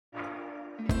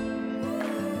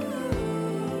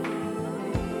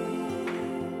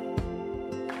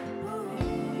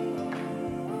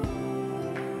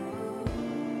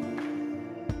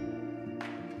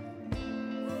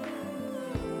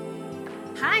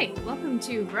Hi, welcome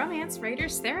to Romance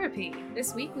Writers Therapy.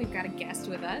 This week we've got a guest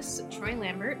with us, Troy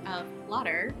Lambert of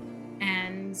Plottr,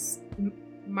 and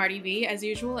Marty V as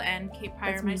usual, and Kate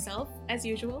Pryor myself as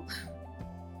usual.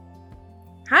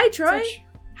 Hi, Troy.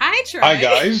 Hi, Troy. Hi,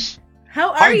 guys.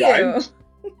 How are you? Guys.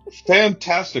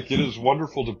 Fantastic. It is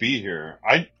wonderful to be here.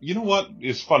 You know what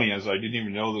is funny is I didn't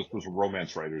even know this was a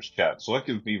romance writers chat, so that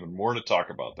gives me even more to talk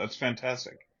about. That's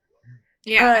fantastic.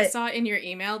 Yeah, I saw in your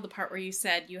email the part where you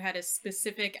said you had a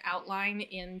specific outline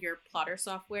in your Plottr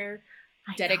software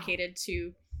dedicated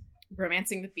to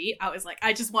romancing the beat. I was like,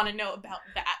 I just want to know about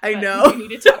that. I know. You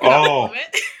need to talk about all of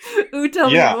it. Ooh,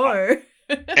 tell me more.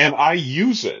 And I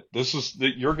use it.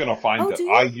 You're going to find that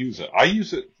I use it. I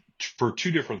use it for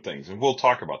two different things, and we'll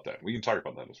talk about that. We can talk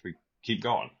about that as we keep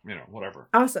going. Whatever.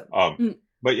 Awesome.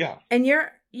 But yeah. And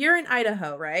you're in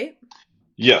Idaho, right?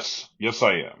 Yes,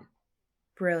 I am.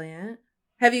 Brilliant.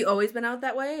 Have you always been out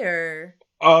that way, or?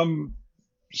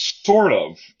 Sort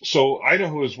of. So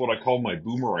Idaho is what I call my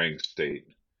boomerang state.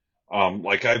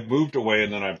 Like I've moved away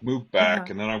and then I've moved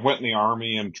back and then I went in the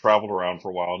army and traveled around for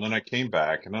a while and then I came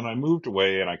back and then I moved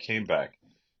away and I came back.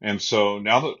 And so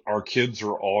now that our kids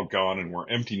are all gone and we're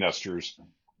empty nesters,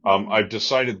 I've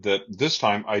decided that this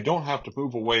time I don't have to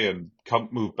move away and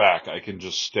move back. I can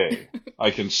just stay. I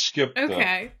can skip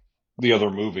the other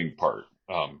moving part.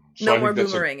 No more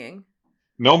boomeranging.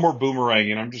 No more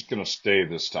boomeranging. I'm just going to stay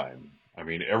this time. I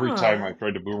mean, every time I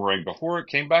tried to boomerang before, it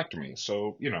came back to me.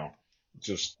 So,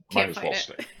 just might as well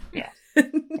stay. Yeah.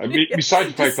 Besides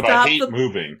the fact that I hate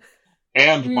moving.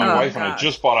 And my wife and I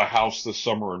just bought a house this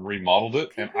summer and remodeled it.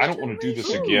 And I don't want to do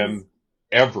this again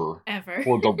ever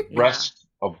for the rest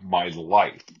of my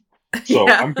life. So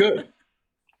I'm good.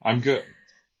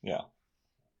 Yeah.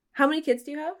 How many kids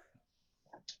do you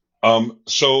have?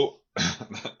 So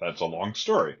that's a long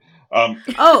story. Not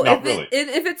really.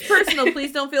 If it's personal,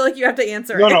 please don't feel like you have to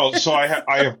answer it. No. So I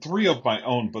have three of my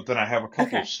own, but then I have a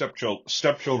couple of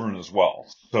stepchildren as well.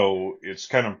 So it's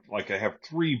kind of like I have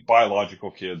three biological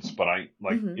kids, but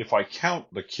if I count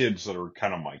the kids that are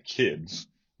kind of my kids,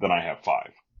 then I have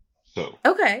five. So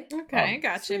okay,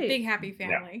 gotcha. Sweet. Big happy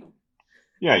family.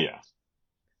 Yeah.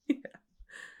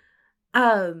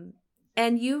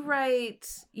 And you write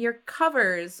your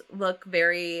covers look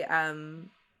very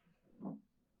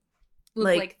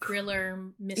like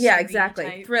thriller mystery. Yeah, exactly.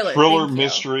 Type. Thriller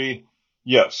mystery.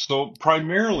 Yes. So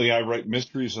primarily I write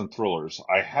mysteries and thrillers.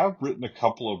 I have written a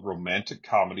couple of romantic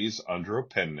comedies under a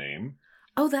pen name.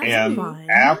 Oh, that's and fun.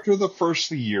 After the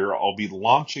first of the year, I'll be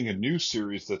launching a new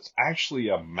series that's actually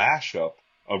a mashup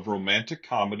of romantic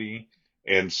comedy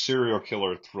and serial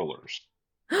killer thrillers.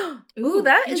 Ooh,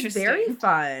 that is very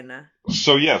fun.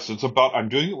 So yes, I'm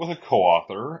doing it with a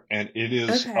co-author, and it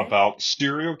is about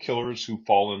serial killers who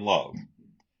fall in love.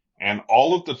 And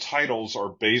all of the titles are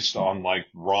based on like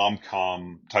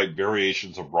rom-com type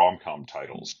variations of rom-com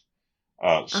titles.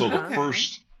 So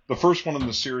the first one in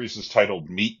the series is titled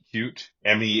Meet Cute,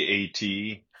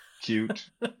 MEAT, cute.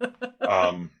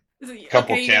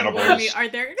 Couple cannibals. Are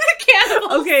there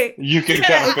cannibals? Okay. You can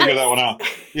kind of figure that one out.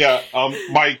 Yeah.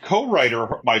 My co-writer,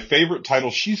 my favorite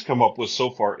title she's come up with so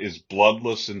far is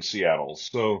Bloodless in Seattle.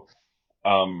 So,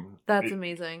 that's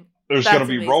amazing. There's going to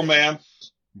be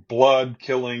romance, blood,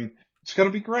 killing. It's going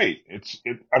to be great.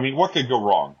 What could go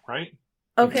wrong, right?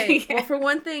 Okay. Well, for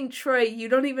one thing, Troy, you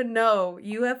don't even know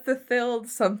you have fulfilled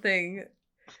something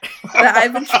that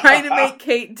I've been trying to make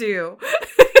Kate do.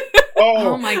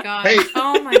 Oh my god! Hey,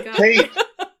 oh my god!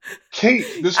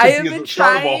 Kate, this could be the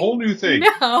start of a whole new thing.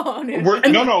 No,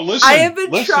 listen. I have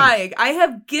been trying. I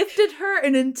have gifted her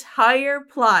an entire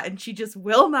plot, and she just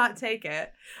will not take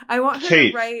it. I want her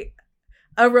to write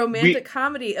a romantic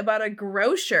comedy about a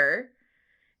grocer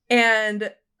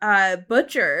and a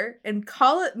butcher, and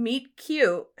call it Meet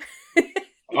Cute.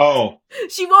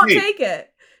 She won't take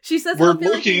it. She says I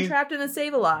feel like being trapped in a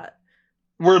Save-A-Lot.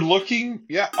 We're looking,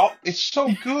 it's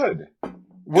so good.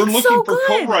 We're looking for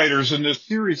co-writers in this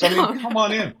series. I mean, come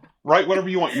on in. Write whatever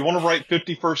you want. You want to write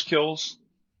 50 First Kills?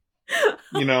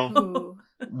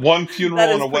 One funeral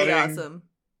and a wedding. Awesome.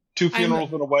 Two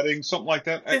funerals and a wedding, something like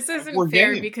that. This isn't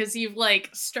fair because you've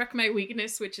struck my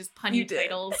weakness, which is punny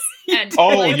titles. And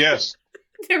yes.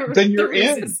 Then you're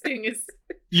in.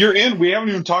 You're in. We haven't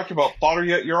even talked about Plottr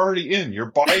yet. You're already in.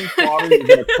 You're buying Plottr. You're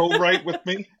going to co-write with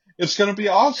me. It's going to be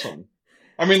awesome.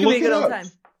 I mean, look at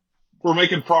us. We're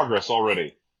making progress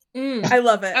already. I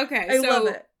love it. Okay, I love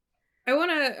it. I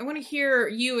want to hear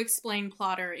you explain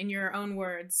Plottr in your own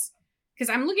words,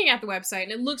 because I'm looking at the website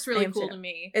and it looks really cool to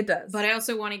me. It does, but I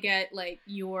also want to get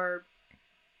your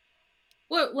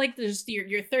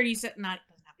 30 second. Not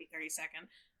doesn't have to be 30 second.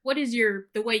 What is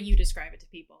the way you describe it to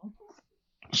people?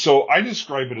 So I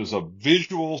describe it as a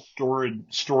visual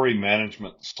story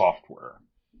management software.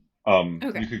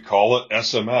 Okay. You could call it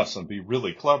SMS and be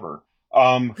really clever.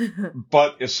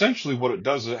 But essentially what it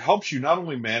does is it helps you not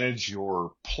only manage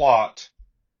your plot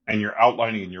and your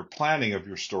outlining and your planning of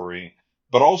your story,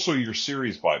 but also your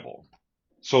series Bible.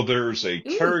 So there's a Ooh,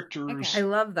 okay. I characters,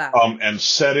 love that. and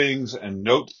settings and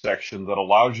notes section that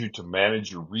allows you to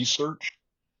manage your research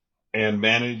and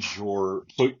manage so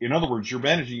in other words, you're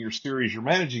managing your series, you're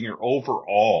managing your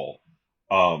overall,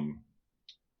 um,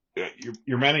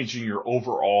 you're managing your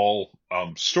overall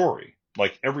story.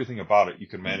 Like everything about it, you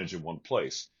can manage in one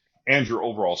place, and your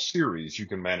overall series you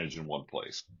can manage in one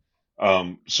place.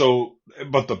 So,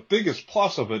 but the biggest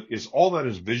plus of it is all that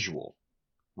is visual,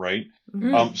 right?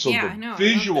 So Yeah, the I know. I love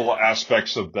visual that.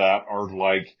 aspects of that are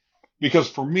like, because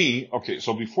for me, okay,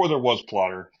 so before there was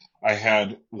Plottr, I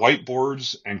had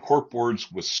whiteboards and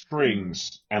corkboards with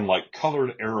strings and like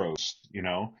colored arrows,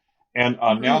 And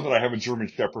now that I have a German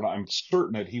Shepherd, I'm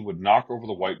certain that he would knock over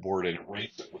the whiteboard and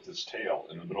erase it with his tail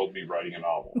in the middle of me writing a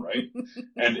novel, right?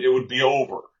 And it would be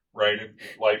over, right?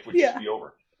 Life would just Yeah. be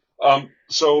over.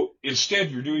 So instead,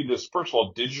 you're doing this, first of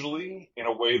all, digitally in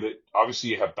a way that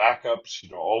obviously you have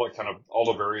backups, all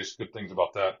the various good things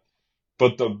about that.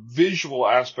 But the visual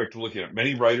aspect of looking at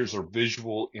many writers are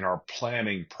visual in our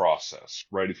planning process,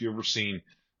 right? If you've ever seen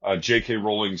J.K.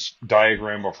 Rowling's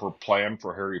diagram of her plan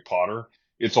for Harry Potter,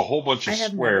 it's a whole bunch I of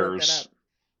have never looked it squares. up.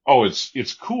 Oh,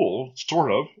 it's cool,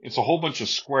 sort of. It's a whole bunch of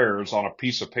squares on a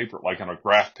piece of paper, like on a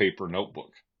graph paper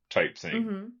notebook type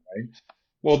thing, right?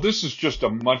 Well, this is just a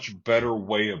much better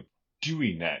way of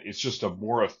doing that. It's just a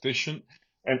more efficient,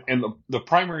 and the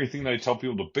primary thing that I tell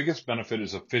people, the biggest benefit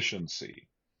is efficiency.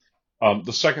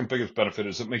 The second biggest benefit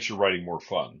is it makes your writing more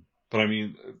fun. But I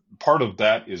mean, part of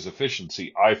that is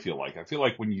efficiency. I feel like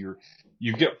when you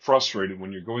get frustrated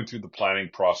when you're going through the planning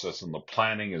process and the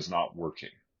planning is not working,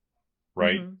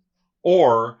 right?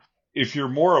 Or if you're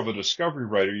more of a discovery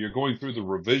writer, you're going through the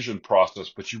revision process,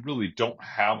 but you really don't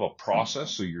have a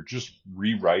process. So you're just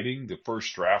rewriting the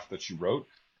first draft that you wrote,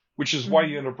 which is why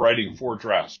you end up writing 4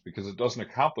 drafts, because it doesn't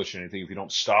accomplish anything if you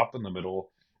don't stop in the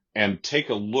middle and take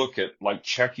a look at like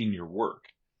checking your work.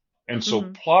 And so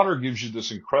Plottr gives you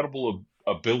this incredible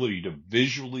ability to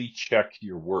visually check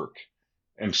your work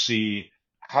and see,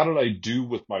 how did I do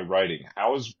with my writing?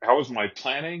 How is my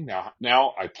planning?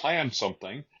 Now I planned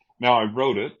something. Now I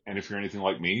wrote it, and if you're anything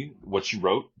like me, what you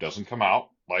wrote doesn't come out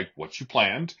like what you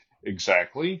planned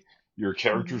exactly. Your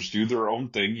characters do their own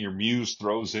thing. Your muse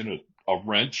throws in a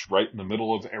wrench right in the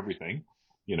middle of everything,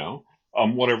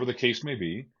 whatever the case may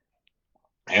be.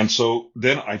 And so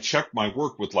then I check my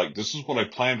work with like, this is what I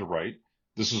plan to write.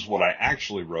 This is what I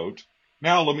actually wrote.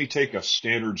 Now let me take a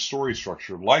standard story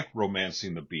structure like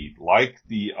Romancing the Beat, like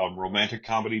the romantic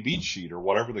comedy beat sheet or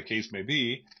whatever the case may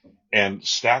be, and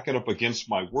stack it up against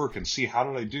my work and see, how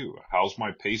did I do? How's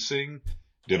my pacing?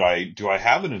 Do I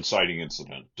have an inciting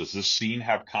incident? Does this scene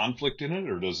have conflict in it,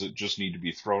 or does it just need to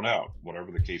be thrown out?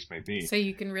 Whatever the case may be. So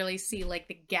you can really see like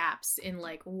the gaps in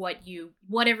like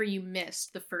whatever you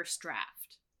missed the first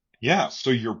draft. Yeah, so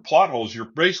your plot holes, you're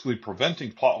basically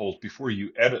preventing plot holes before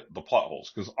you edit the plot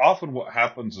holes. Because often what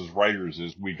happens as writers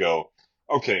is we go,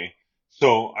 okay,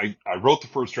 so I wrote the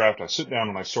first draft, I sit down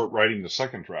and I start writing the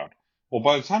second draft. Well,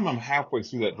 by the time I'm halfway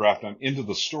through that draft, I'm into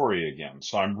the story again.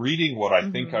 So I'm reading what I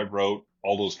think I wrote,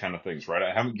 all those kind of things, right?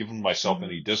 I haven't given myself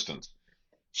any distance.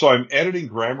 So I'm editing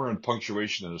grammar and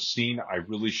punctuation in a scene I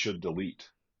really should delete.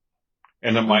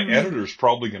 And then my editor's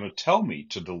probably going to tell me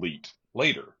to delete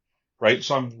later. Right?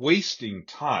 So I'm wasting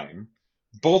time,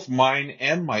 both mine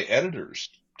and my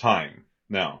editor's time.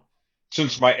 Now,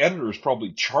 since my editor is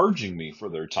probably charging me for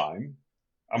their time,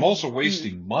 I'm also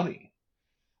wasting money.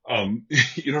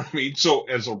 You know what I mean? So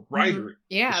as a writer,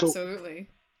 yeah, absolutely.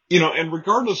 And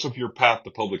regardless of your path to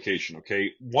publication,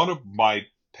 okay, one of my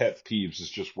pet peeves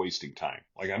is just wasting time.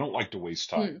 Like, I don't like to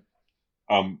waste time.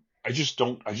 I just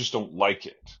don't like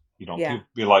it. People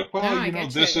be like, well,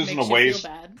 this isn't a waste.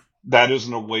 That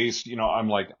isn't a waste. I'm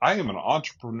like, I am an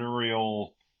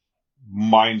entrepreneurial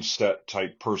mindset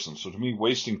type person. So to me,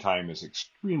 wasting time is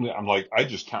extremely, I'm like,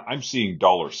 I'm seeing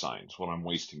dollar signs when I'm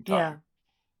wasting time.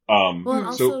 Yeah. Well, and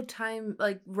also time,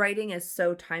 like writing is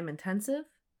so time intensive.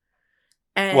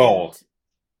 And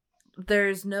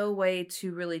there's no way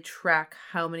to really track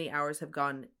how many hours have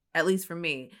gone, at least for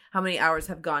me, how many hours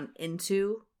have gone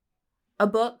into a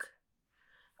book.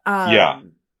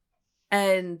 And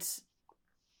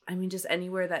I mean, just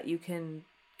anywhere that you can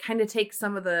kind of take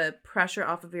some of the pressure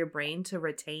off of your brain to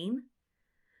retain.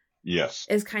 Yes.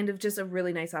 Is kind of just a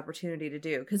really nice opportunity to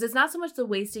do. Because it's not so much the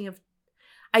wasting of...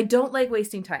 I don't like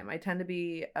wasting time. I tend to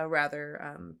be a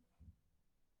rather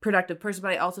productive person,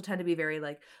 but I also tend to be very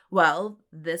like, well,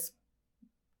 this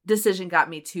decision got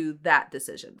me to that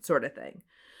decision sort of thing.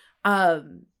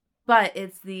 But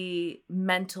it's the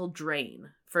mental drain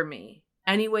for me.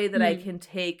 Any way that I can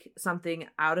take something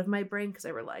out of my brain, because I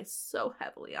rely so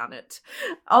heavily on it.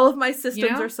 All of my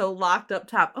systems are so locked up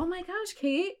top. Oh my gosh,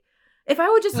 Kate. If I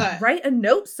would just write a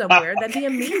note somewhere, that'd be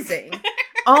amazing.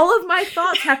 All of my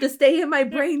thoughts have to stay in my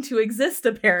brain to exist,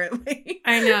 apparently.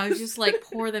 I know. Just like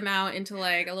pour them out into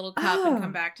like a little cup and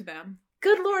come back to them.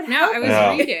 Good Lord. No, I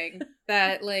was reading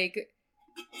that like,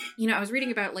 I was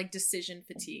reading about like decision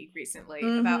fatigue recently,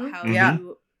 about how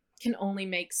you can only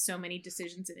make so many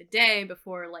decisions in a day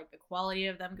before like the quality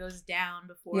of them goes down,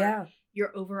 before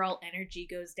your overall energy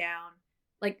goes down.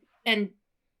 Like, and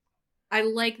I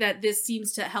like that this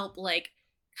seems to help like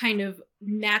kind of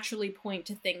naturally point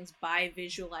to things by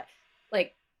visualize,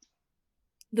 like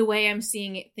the way I'm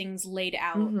seeing it, things laid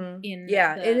out in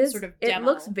it is sort of demo. It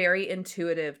looks very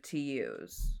intuitive to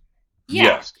use. Yeah.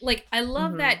 Yes. Like I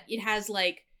love that it has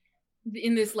like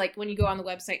in this, like when you go on the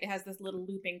website, it has this little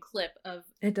looping clip of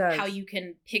how you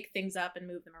can pick things up and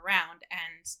move them around.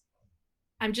 And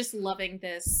I'm just loving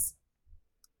this,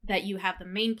 that you have the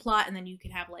main plot and then you can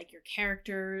have like your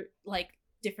character, like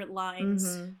different lines.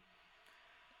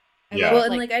 Well,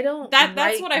 and like I don't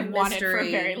that's what I've wanted for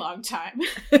a very long time.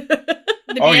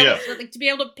 To be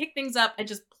able to pick things up and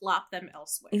just plop them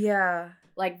elsewhere. Yeah.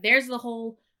 Like there's the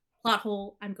whole plot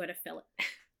hole, I'm going to fill it.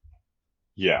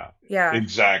 Yeah,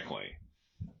 exactly.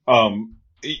 And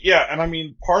I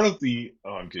mean, part of the,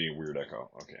 I'm getting a weird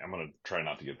echo. Okay, I'm going to try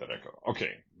not to get that echo.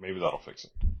 Okay, maybe that'll fix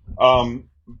it.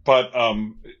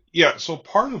 So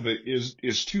part of it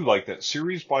is too, like that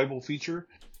series Bible feature.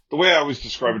 The way I always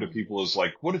describe it to people is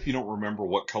like, what if you don't remember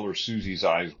what color Susie's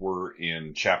eyes were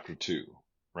in chapter 2,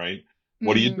 right?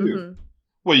 What do you do?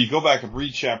 Well, you go back and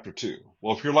read chapter 2.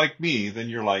 Well, if you're like me, then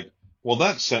you're like, well,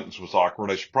 that sentence was awkward.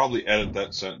 I should probably edit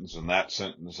that sentence and that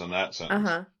sentence and that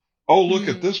sentence. Oh, look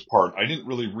at this part. I didn't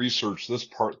really research this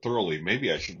part thoroughly.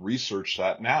 Maybe I should research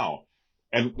that now.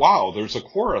 And wow, there's a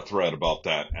Quora thread about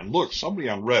that. And look, somebody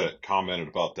on Reddit commented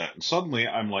about that. And suddenly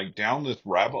I'm like down this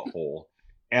rabbit hole.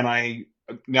 And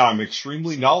now I'm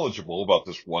extremely knowledgeable about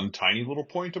this one tiny little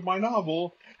point of my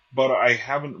novel, but I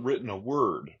haven't written a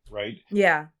word, right?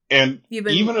 Yeah. And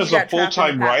even as a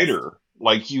full-time writer,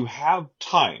 like you have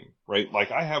time. Right?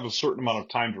 Like I have a certain amount of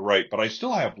time to write, but I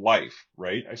still have life,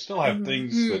 right? I still have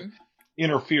things that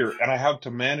interfere, and I have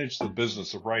to manage the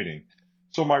business of writing.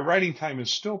 So my writing time is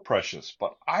still precious,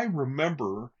 but I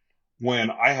remember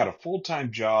when I had a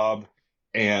full-time job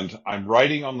and I'm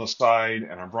writing on the side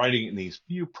and I'm writing in these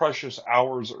few precious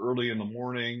hours early in the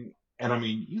morning. And I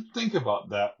mean, you think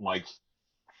about that, like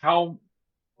how,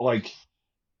 like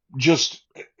just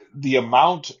the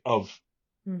amount of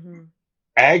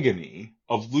agony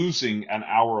of losing an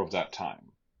hour of that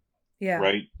time. Yeah.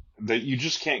 Right? That you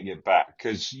just can't get back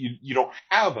because you don't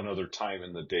have another time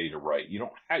in the day to write. You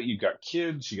got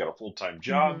kids, you got a full-time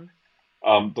job.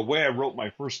 The way I wrote my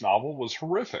first novel was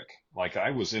horrific. Like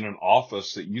I was in an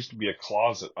office that used to be a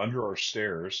closet under our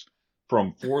stairs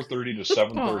from 4:30 to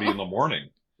 7:30 in the morning.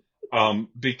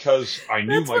 Because I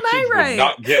knew my kids would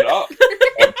not get up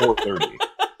at 4:30.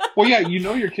 Well, yeah,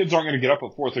 your kids aren't going to get up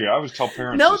at 4:30. I always tell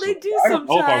parents, no, they do sometimes. I don't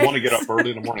know if I want to get up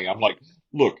early in the morning. I'm like,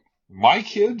 look, my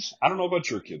kids, I don't know about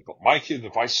your kids, but my kids,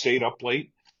 if I stayed up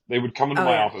late, they would come into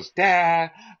my office.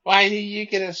 Dad, why do you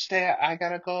get to stay? I got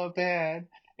to go to bed.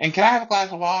 And can I have a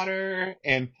glass of water?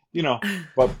 And,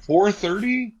 but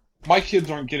 4:30, my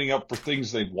kids aren't getting up for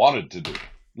things they wanted to do,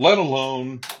 let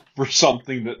alone for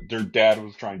something that their dad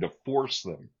was trying to force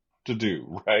them to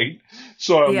do, right?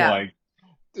 So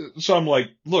I'm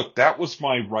like, look, that was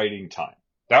my writing time.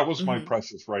 That was my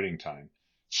precious writing time.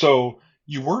 So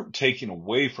you weren't taken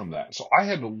away from that. So I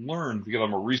had to learn, because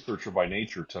I'm a researcher by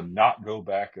nature, to not go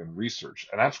back and research.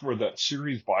 And that's where that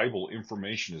series Bible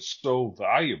information is so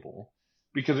valuable,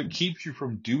 because it keeps you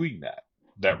from doing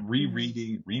that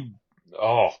rereading,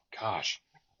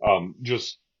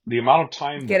 just the amount of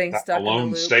time that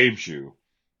alone saves you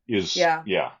is,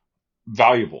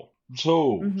 valuable.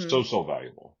 So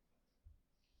valuable.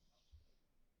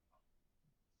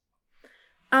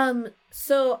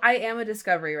 So I am a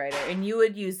discovery writer, and you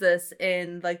would use this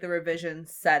in like the revision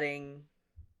setting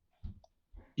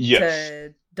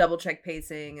to double check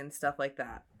pacing and stuff like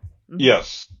that.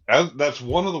 Yes. That's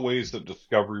one of the ways that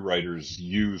discovery writers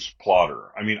use Plottr.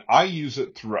 I mean, I use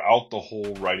it throughout the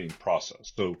whole writing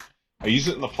process. So I use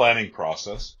it in the planning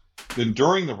process. Then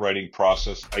during the writing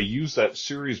process, I use that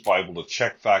series Bible to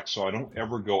check facts so I don't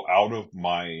ever go out of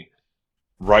my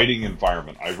writing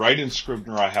environment. I write in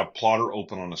Scrivener. I have Plottr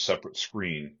open on a separate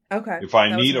screen. Okay. If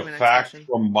I need a fact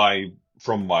from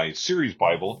my series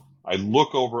Bible, I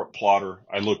look over at Plottr.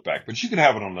 I look back, but you can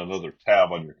have it on another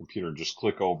tab on your computer and just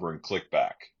click over and click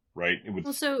back. Right? It would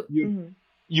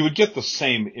you would get the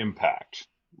same impact,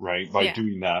 right, by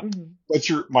doing that. Mm-hmm.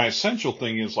 But my essential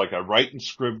thing is, like, I write in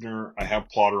Scrivener. I have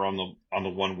Plottr on the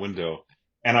one window,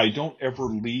 and I don't ever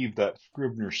leave that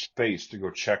Scrivener space to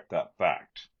go check that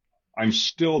fact. I'm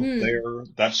still there.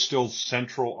 That's still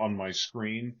central on my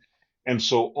screen. And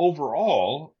so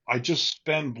overall, I just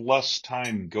spend less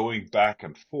time going back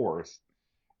and forth.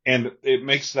 And it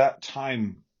makes that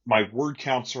time, my word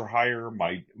counts are higher,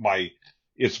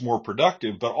 it's more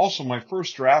productive, but also my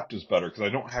first draft is better because I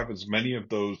don't have as many of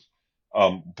those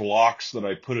blocks that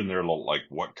I put in there, like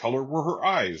what color were her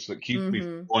eyes, that keep me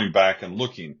from going back and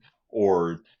looking,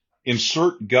 or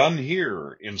insert gun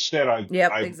here. Instead,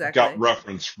 I've got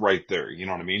reference right there. You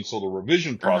know what I mean? So the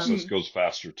revision process goes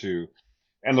faster too.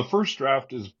 And the first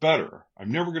draft is better.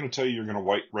 I'm never going to tell you you're going to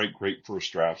write great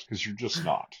first drafts, because you're just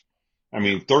not. I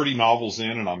mean, 30 novels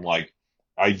in, and I'm like,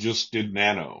 I just did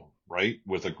Nano, right,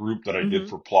 with a group that I did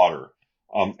for Plottr.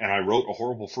 And I wrote a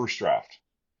horrible first draft.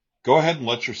 Go ahead and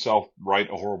let yourself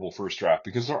write a horrible first draft,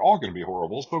 because they're all going to be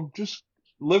horrible. So just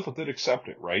live with it, accept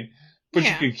it, right? But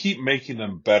you can keep making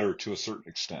them better to a certain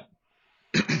extent.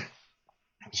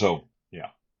 So, yeah.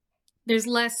 There's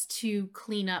less to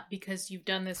clean up because you've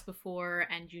done this before,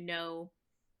 and you know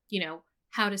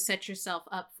how to set yourself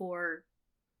up for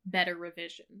better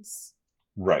revisions.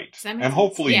 Right. And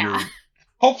hopefully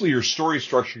your story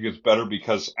structure gets better,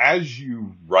 because as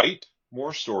you write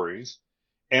more stories,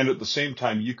 and at the same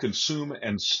time you consume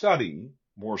and study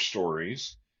more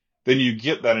stories, then you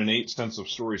get that innate sense of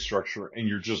story structure, and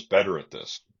you're just better at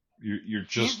this. You're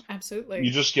just absolutely.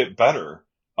 You just get better.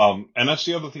 And that's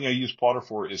the other thing I use Plottr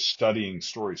for, is studying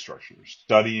story structures.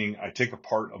 I take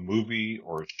apart a movie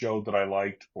or a show that I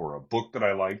liked or a book that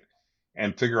I liked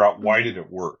and figure out, why did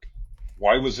it work?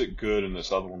 Why was it good and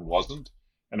this other one wasn't?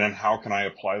 And then how can I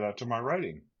apply that to my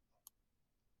writing?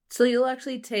 So you'll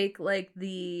actually take, like,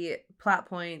 the plot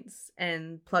points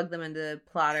and plug them into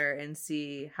Plottr and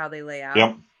see how they lay out?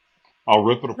 Yep. I'll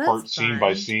rip it apart scene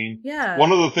by scene. Yeah.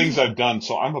 One of the things I've done,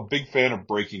 so I'm a big fan of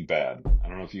Breaking Bad. I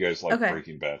don't know if you guys like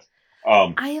Breaking Bad.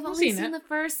 I have only seen the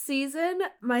first season.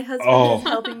 My husband is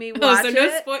helping me watch it.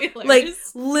 No spoilers. Like,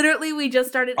 literally, we just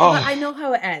started. I know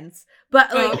how it ends,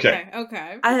 but like,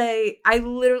 okay. I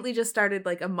literally just started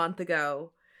like a month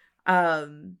ago.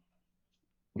 Wow.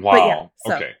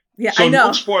 Okay. Yeah, so I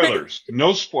know.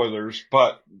 No spoilers.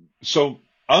 But so,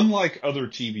 unlike other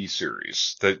TV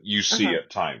series that you see at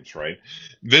times, right?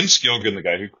 Vince Gilligan, the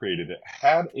guy who created it,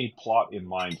 had a plot in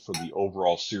mind for the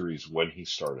overall series when he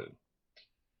started.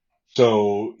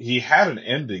 So he had an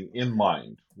ending in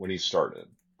mind when he started.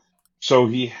 So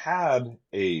he had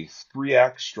a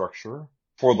 3-act structure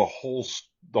for the whole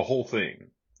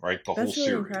thing, right? The whole series. That's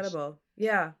really incredible.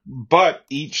 Yeah. But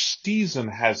each season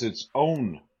has its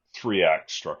own 3-act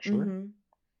structure.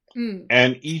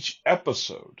 And each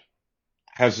episode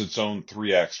has its own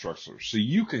 3-act structure. So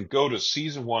you can go to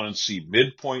season 1 and see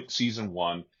midpoint season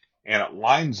 1, and it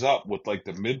lines up with like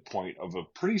the midpoint of a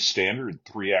pretty standard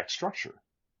 3-act structure.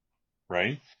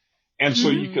 Right? And so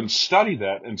you can study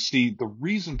that and see the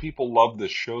reason people love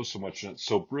this show so much, and it's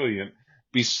so brilliant,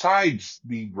 besides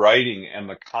the writing and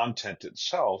the content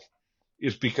itself,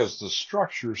 is because the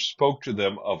structure spoke to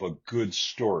them of a good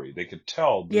story. They could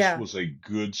tell this was a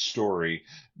good story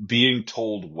being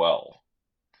told well.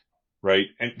 Right?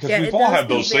 And because we've all had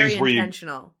those things where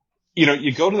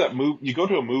you go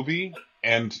to a movie,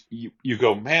 and you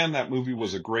go, man, that movie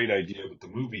was a great idea, but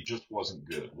the movie just wasn't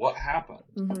good. What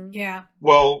happened? Yeah.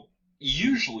 Well,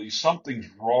 usually something's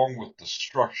wrong with the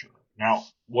structure. Now,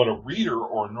 what a reader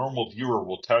or a normal viewer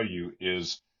will tell you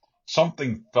is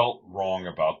something felt wrong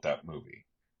about that movie,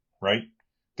 right?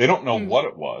 They don't know what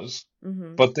it was,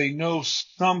 but they know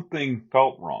something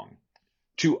felt wrong.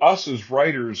 To us as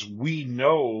writers, we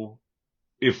know,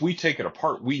 if we take it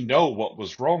apart, we know what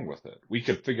was wrong with it. We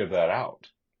can figure that out.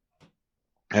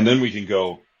 And then we can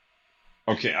go,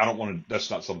 okay,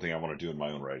 that's not something I want to do in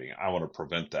my own writing. I want to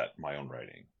prevent that in my own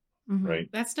writing. Right?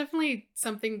 That's definitely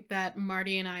something that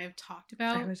Marty and I have talked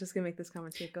about. I was just going to make this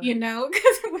comment too. Go ahead.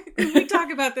 Because we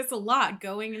talk about this a lot,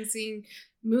 going and seeing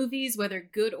movies, whether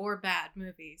good or bad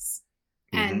movies.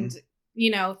 And,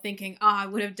 thinking, I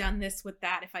would have done this with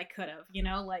that if I could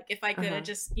have, like if I could have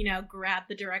just, grabbed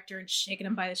the director and shaken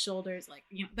him by the shoulders. Like,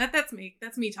 that's me.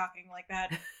 That's me talking like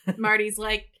that. Marty's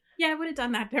like, yeah, I would have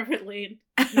done that differently.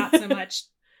 Not so much.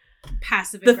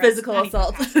 passive the physical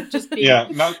assault. Just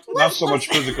being, not so much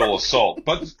physical assault,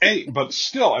 but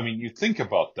still, I mean, you think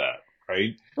about that,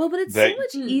 right? Well, but it's so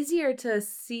much easier to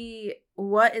see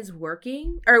what is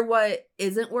working or what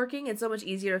isn't working. It's so much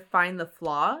easier to find the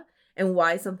flaw and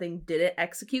why something didn't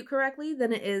execute correctly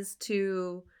than it is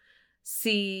to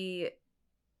see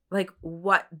like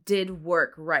what did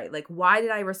work right. Like, why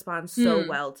did I respond so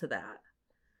well to that?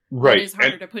 Right. It is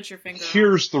harder to put your finger on.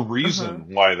 Here's the reason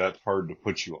why that's hard to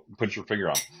put your finger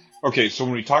on. Okay, so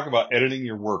when we talk about editing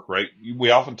your work, right,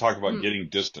 we often talk about getting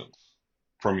distance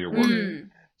from your work.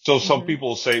 So some people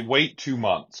will say, wait 2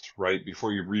 months, right,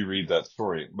 before you reread that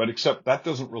story. But except that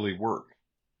doesn't really work.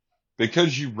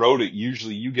 Because you wrote it,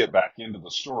 usually you get back into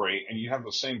the story and you have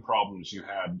the same problems you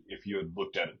had if you had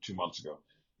looked at it 2 months ago.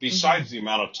 Besides the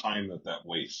amount of time that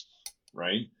wastes,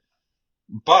 right?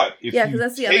 But if because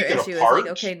that's the other issue. Apart, is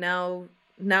like, okay,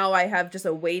 now I have just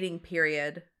a waiting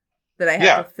period that I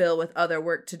have to fill with other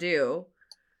work to do.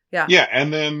 Yeah. Yeah,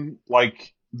 and then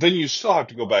then you still have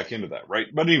to go back into that, right?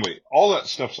 But anyway, all that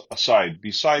stuff aside,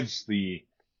 besides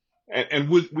and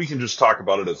we can just talk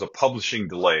about it as a publishing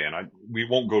delay, and we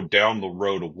won't go down the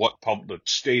road of what the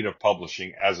state of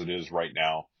publishing as it is right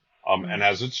now, and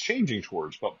as it's changing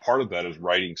towards. But part of that is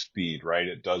writing speed, right?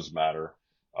 It does matter.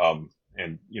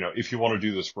 And, if you want to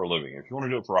do this for a living, if you want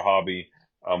to do it for a hobby,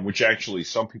 which actually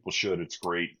some people should, it's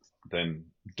great, then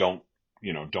don't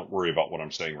worry about what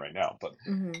I'm saying right now. But,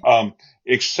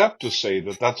 except to say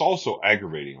that that's also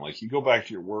aggravating. Like you go back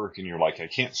to your work and you're like, I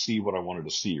can't see what I wanted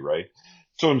to see, right?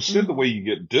 So instead, the way you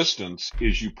get distance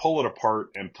is you pull it apart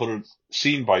and put it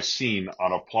scene by scene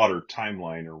on a Plottr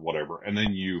timeline or whatever. And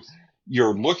then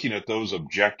you're looking at those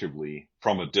objectively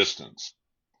from a distance.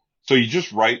 So you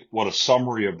just write what a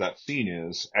summary of that scene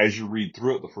is as you read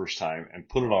through it the first time and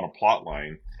put it on a plot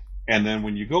line. And then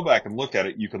when you go back and look at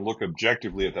it, you can look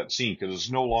objectively at that scene because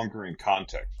it's no longer in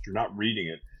context. You're not reading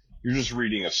it. You're just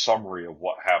reading a summary of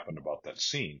what happened about that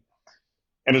scene.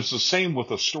 And it's the same with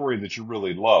a story that you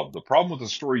really love. The problem with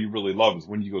a story you really love is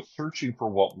when you go searching for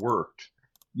what worked,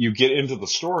 you get into the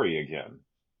story again,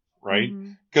 right?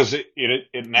 Because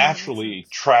it naturally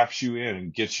traps you in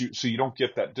and gets you, so you don't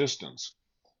get that distance.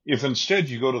 If instead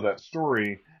you go to that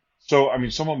story, so, I mean,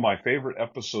 some of my favorite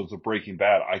episodes of Breaking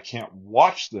Bad, I can't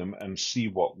watch them and see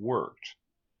what worked,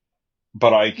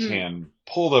 but I can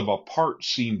pull them apart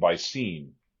scene by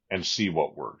scene and see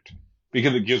what worked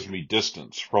because it gives me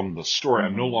distance from the story.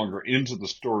 I'm no longer into the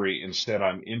story. Instead,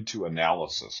 I'm into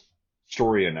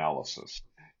story analysis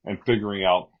and figuring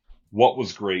out what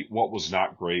was great, what was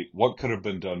not great, what could have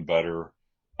been done better.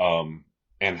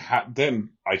 And then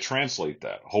I translate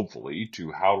that, hopefully,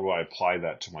 to how do I apply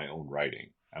that to my own writing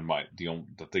and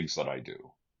the things that I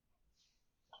do.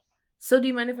 So do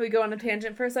you mind if we go on a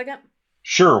tangent for a second?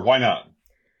 Sure, why not?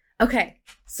 Okay,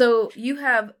 so you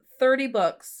have 30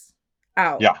 books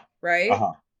out, right?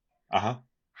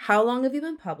 How long have you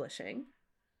been publishing?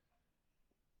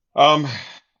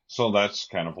 So that's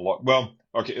kind of a lot. Well,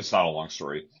 okay, it's not a long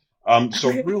story.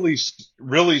 So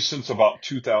really since about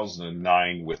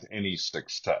 2009 with any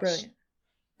success. Brilliant.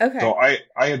 Okay. So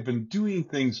I had been doing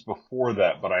things before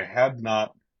that, but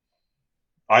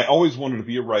I always wanted to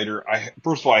be a writer.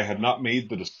 First of all, I had not made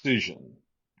the decision.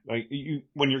 Like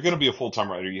when you're going to be a full-time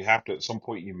writer, you have to, at some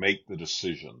point, you make the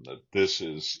decision that this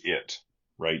is it,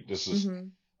 right? This is,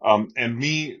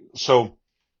 so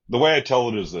the way I tell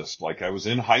it is this, like I was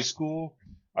in high school.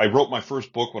 I wrote my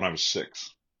first book when I was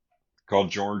 6. Called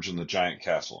George and the Giant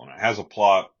Castle, and it has a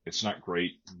plot. It's not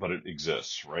great, but it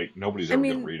exists, right? Nobody's ever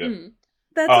going to read it.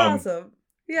 That's awesome.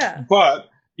 Yeah. But,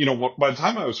 by the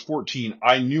time I was 14,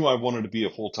 I knew I wanted to be a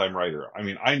full-time writer. I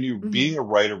mean, I knew being a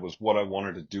writer was what I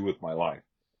wanted to do with my life.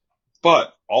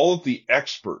 But all of the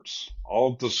experts,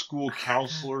 all of the school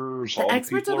counselors, all the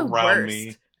people around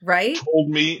me, right? told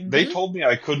me, they told me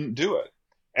I couldn't do it.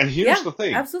 And here's the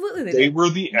thing. Absolutely. They were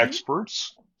the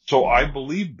experts, so I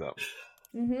believed them.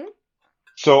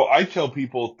 So I tell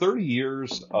people 30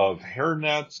 years of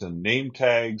hairnets and name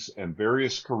tags and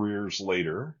various careers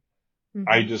later,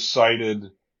 I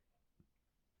decided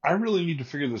I really need to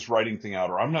figure this writing thing out,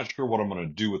 or I'm not sure what I'm going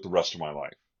to do with the rest of my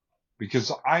life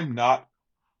because I'm not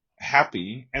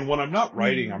happy. And when I'm not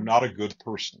writing, I'm not a good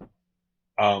person.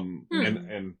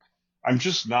 And I'm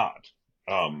just not,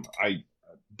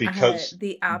 because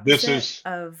the opposite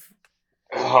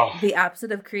the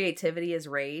opposite of creativity is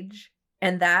rage.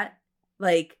 And that,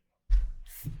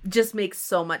 just makes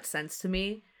so much sense to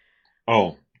me.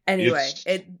 Oh, anyway,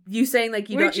 you saying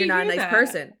you're not a nice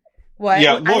person. What?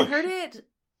 Yeah, look. I heard it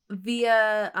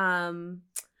via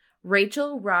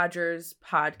Rachel Rogers'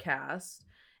 podcast,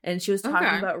 and she was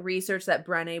talking about research that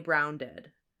Brené Brown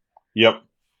did. Yep.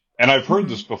 And I've heard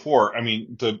this before. I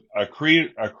mean, a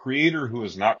creator who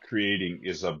is not creating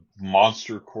is a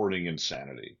monster courting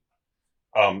insanity.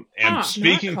 And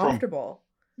speaking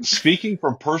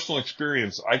from personal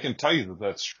experience, I can tell you that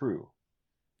that's true.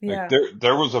 Yeah. Like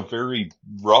there was a very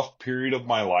rough period of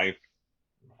my life.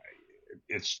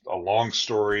 It's a long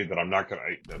story that I'm not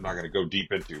gonna go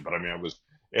deep into, but I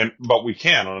mean, but we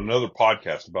can on another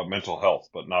podcast about mental health,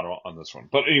 but not on this one.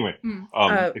 But anyway,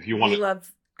 if you want we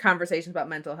love conversations about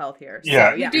mental health here.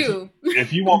 Yeah, so, yeah. We do.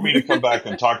 If you want me to come back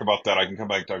and talk about that, I can come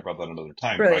back and talk about that another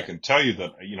time. Brilliant. But I can tell you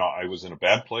that, I was in a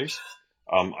bad place.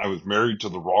 I was married to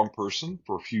the wrong person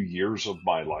for a few years of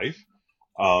my life.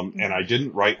 And I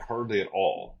didn't write hardly at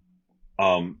all.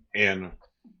 And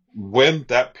when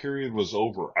that period was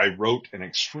over, I wrote an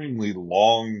extremely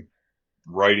long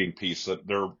writing piece that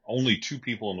there are only 2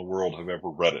 people in the world have ever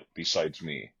read it besides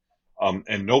me.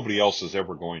 And nobody else is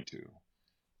ever going to.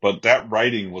 But that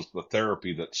writing was the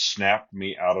therapy that snapped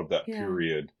me out of that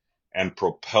period and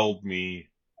propelled me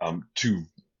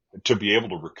to be able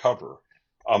to recover.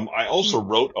 I also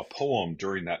wrote a poem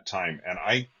during that time, and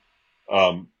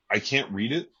I can't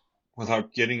read it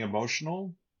without getting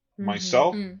emotional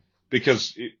myself,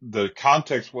 because the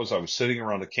context was I was sitting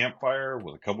around a campfire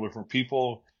with a couple different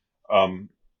people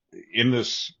in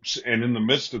the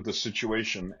midst of the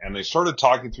situation, and they started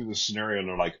talking through the scenario, and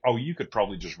they're like, "Oh, you could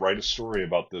probably just write a story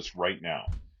about this right now."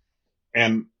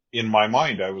 And in my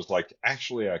mind, I was like,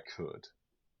 actually, I could.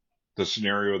 The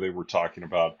scenario they were talking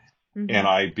about, and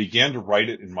I began to write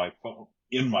it in my phone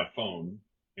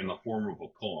in the form of a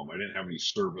poem. I didn't have any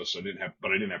service. I didn't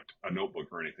have a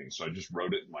notebook or anything, so I just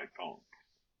wrote it in my phone.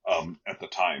 At the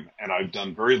time, and I've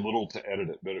done very little to edit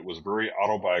it, but it was very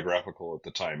autobiographical at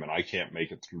the time, and I can't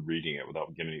make it through reading it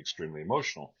without getting extremely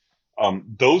emotional.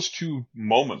 Those 2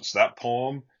 moments, that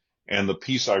poem and the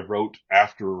piece I wrote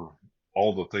after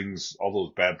all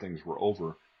those bad things were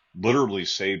over, literally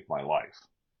saved my life.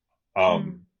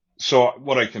 So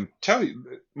what I can tell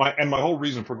you, my whole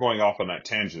reason for going off on that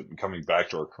tangent and coming back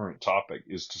to our current topic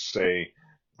is to say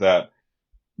that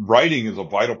writing is a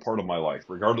vital part of my life,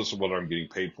 regardless of whether I'm getting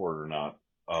paid for it or not.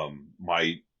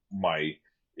 My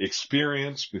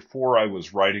experience before I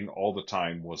was writing all the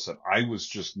time was that I was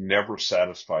just never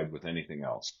satisfied with anything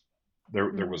else.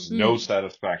 There was no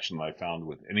satisfaction that I found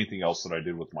with anything else that I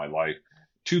did with my life,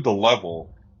 to the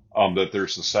level that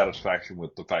there's the satisfaction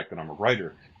with the fact that I'm a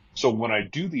writer. So when I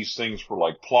do these things for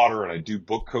like Plottr and I do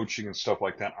book coaching and stuff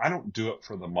like that, I don't do it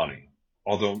for the money.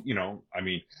 Although,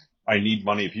 I need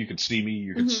money. If you could see me,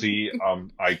 you could see,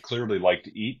 I clearly like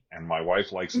to eat, and my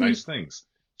wife likes nice things.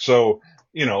 So,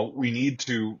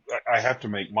 I have to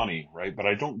make money, right? But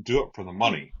I don't do it for the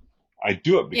money. I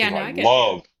do it because I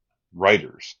love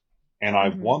writers, and I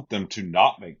want them to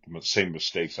not make the same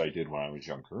mistakes I did when I was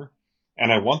younger,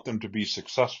 and I want them to be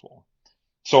successful.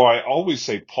 So I always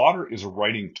say Plottr is a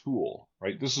writing tool,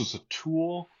 right? This is a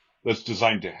tool that's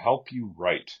designed to help you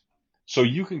write. So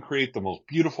you can create the most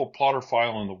beautiful Plottr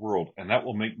file in the world, and that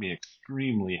will make me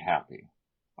extremely happy.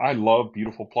 I love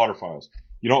beautiful Plottr files.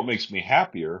 You know what makes me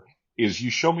happier is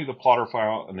you show me the Plottr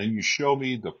file, and then you show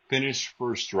me the finished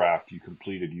first draft you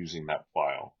completed using that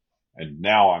file. And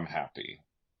now I'm happy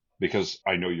because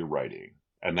I know you're writing,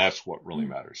 and that's what really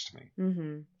matters to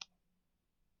me.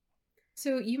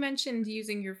 So you mentioned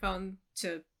using your phone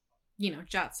to,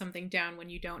 jot something down when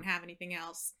you don't have anything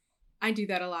else. I do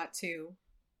that a lot too.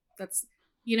 That's,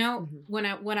 when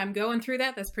I'm going through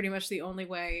that, that's pretty much the only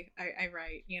way I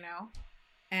write,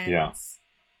 And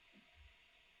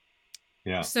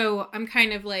yeah. So I'm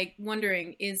kind of like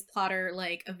wondering, is Plottr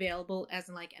like available as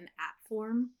in like an app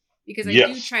form? Because I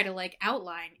do try to like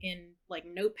outline in like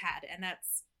Notepad, and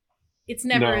it's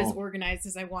never as organized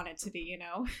as I want it to be,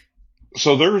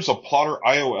 So there's a Plottr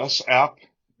iOS app.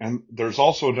 And there's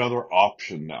also another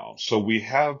option now. So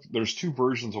there's 2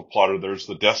 versions of Plottr. There's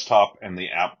the desktop and the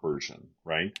app version,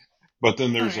 right? But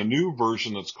then there's a new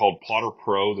version that's called Plottr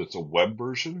Pro that's a web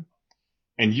version.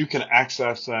 And you can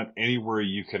access that anywhere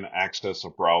you can access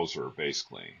a browser,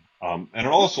 basically. And it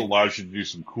also allows you to do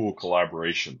some cool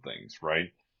collaboration things,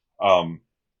 right?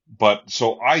 But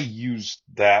so I use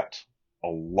that a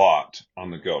lot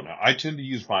on the go. Now, I tend to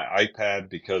use my iPad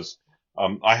because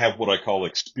I have what I call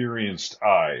experienced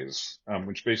eyes,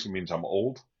 which basically means I'm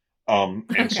old.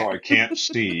 And so I can't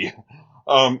see.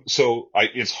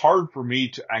 It's hard for me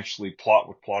to actually plot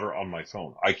with Plottr on my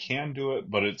phone. I can do it,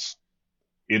 but it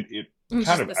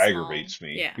kind of aggravates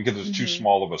me because it's too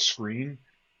small of a screen.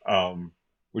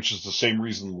 Which is the same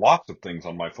reason lots of things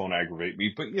on my phone aggravate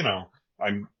me. But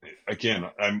I'm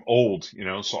old,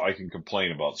 so I can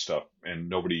complain about stuff,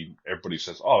 and everybody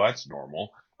says, "Oh, that's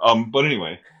normal." But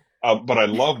anyway. But I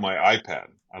love my iPad.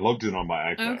 I love doing it on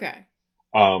my iPad. Okay.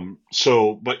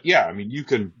 But yeah, I mean, you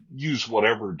can use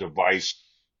whatever device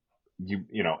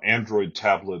Android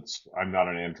tablets. I'm not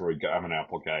an Android guy. I'm an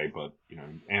Apple guy, but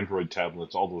Android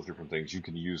tablets, all those different things, you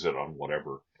can use it on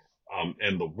whatever.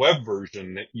 And the web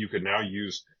version that you can now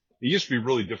use, it used to be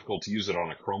really difficult to use it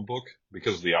on a Chromebook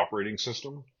because of the operating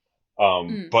system.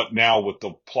 But now with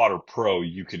the Plottr Pro,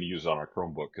 you can use it on a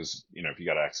Chromebook because, if you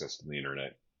got access to the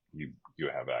internet, you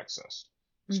have access.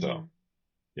 Mm-hmm. So,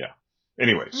 yeah.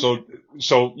 Anyway,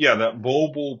 so yeah, that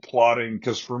mobile plotting,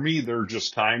 because for me, there are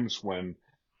just times when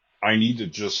I need to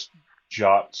just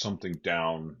jot something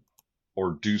down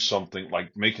or do something,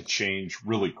 like make a change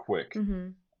really quick. Mm-hmm.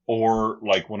 Or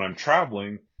like when I'm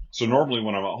traveling, so normally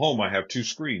when I'm at home, I have 2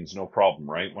 screens, no problem,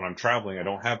 right? When I'm traveling, I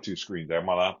don't have 2 screens. I have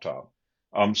my laptop.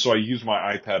 So I use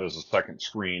my iPad as a second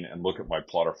screen and look at my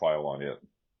Plottr file on it.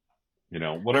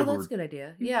 Whatever. Oh, that's a good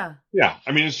idea. Yeah. Yeah.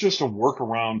 I mean, it's just a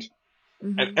workaround.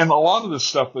 Mm-hmm. And a lot of this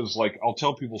stuff is like, I'll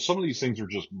tell people some of these things are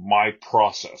just my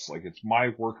process. Like it's my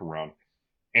workaround.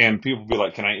 And people be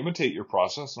like, can I imitate your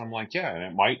process? And I'm like, yeah, and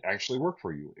it might actually work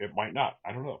for you. It might not.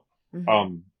 I don't know.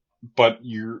 Mm-hmm. But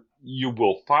you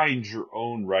will find your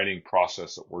own writing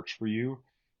process that works for you.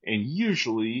 And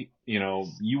usually,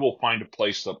 you will find a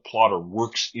place that Plottr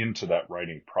works into that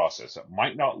writing process. It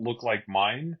might not look like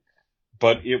mine,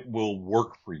 but it will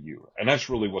work for you. And that's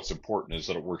really what's important, is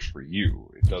that it works for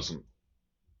you. It doesn't,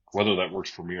 whether that works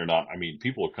for me or not. I mean,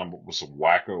 people have come up with some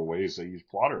wacko ways they use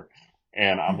Plottr.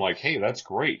 And I'm like, hey, that's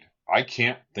great. I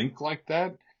can't think like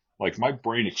that. Like my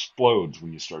brain explodes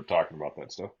when you start talking about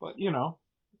that stuff. But,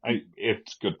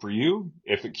 it's good for you.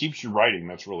 If it keeps you writing,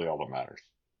 that's really all that matters.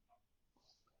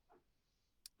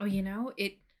 Oh,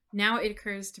 it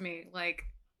occurs to me, like,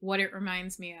 what it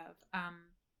reminds me of.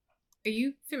 Are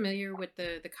you familiar with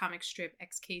the comic strip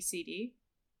XKCD?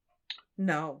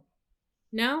 No.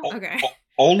 No? Okay.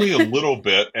 Only a little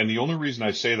bit, and the only reason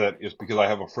I say that is because I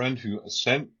have a friend who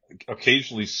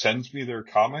occasionally sends me their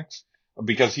comics,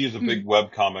 because he is a big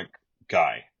webcomic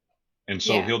guy. And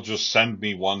so he'll just send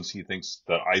me ones he thinks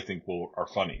that I think are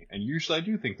funny. And usually I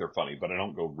do think they're funny, but I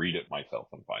don't go read it myself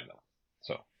and find them.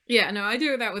 So. Yeah, no, I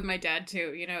do that with my dad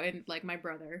too, and like my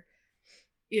brother.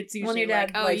 It's usually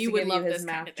like, oh, you would love this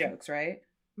math kind of thing. Jokes, right?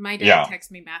 My dad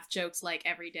texts me math jokes like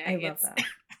every day. I love that.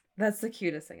 That's the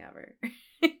cutest thing ever.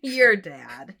 Your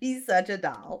dad. He's such a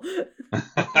doll.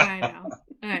 I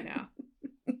know.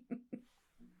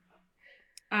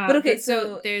 But okay,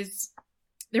 so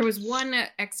there was one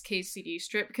XKCD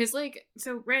strip, because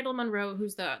so Randall Munroe,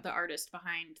 who's the artist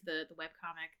behind the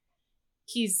webcomic,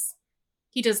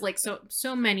 he does like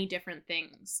so many different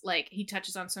things. Like he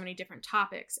touches on so many different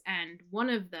topics, and one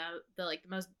of the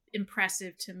most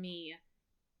impressive to me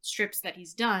strips that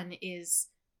he's done is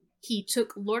he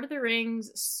took Lord of the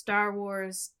Rings, Star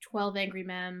Wars, 12 Angry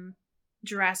Men,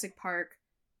 Jurassic Park,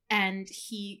 and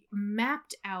he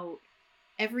mapped out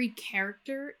every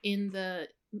character in the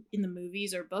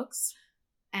movies or books,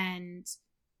 and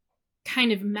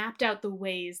kind of mapped out the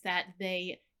ways that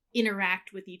they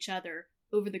interact with each other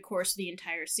over the course of the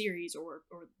entire series, or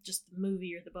just the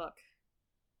movie or the book.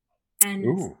 And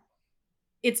Ooh.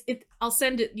 I'll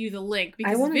send you the link,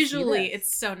 because visually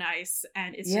it's so nice,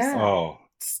 and it's just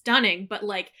stunning. But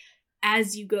like,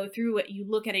 as you go through it, you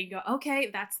look at it and go,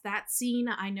 okay, that's that scene.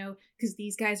 I know, because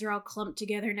these guys are all clumped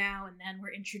together now, and then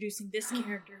we're introducing this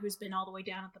character who's been all the way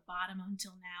down at the bottom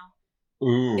until now.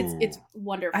 Ooh. It's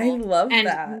wonderful. I love and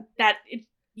that.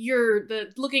 You're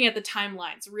looking at the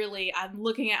timelines. Really, I'm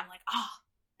like,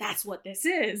 that's what this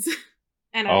is,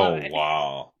 and I love it. Oh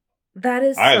wow, that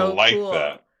is so I like cool.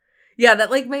 that. Yeah, that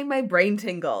like made my brain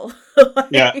tingle.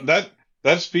 Yeah,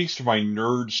 that speaks to my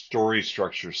nerd story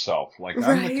structure self. Like,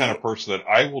 I'm the kind of person that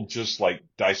I will just like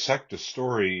dissect a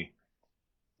story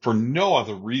for no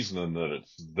other reason than that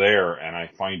it's there and I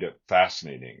find it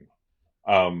fascinating.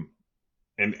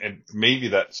 And maybe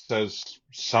that says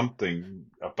something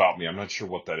about me. I'm not sure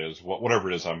what that is.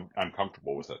 Whatever it is, I'm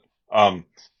comfortable with it.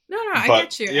 No, I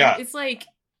get you. Yeah. It's like,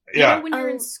 when you're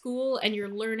in school and you're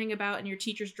learning about, and your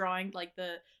teacher's drawing like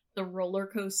the roller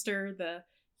coaster,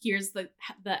 here's the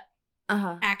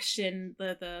action,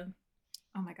 the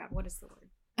oh my god, what is the word?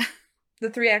 The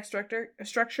 3-act structure? The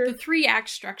 3-act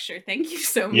structure. Thank you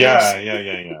so much.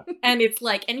 Yeah. And it's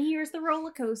like, and here's the roller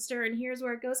coaster, and here's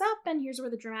where it goes up, and here's where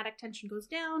the dramatic tension goes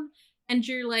down. And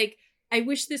you're like, I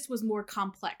wish this was more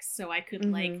complex so I could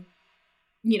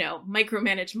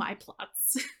micromanage my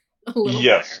plots a little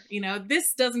better.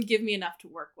 This doesn't give me enough to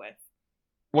work with.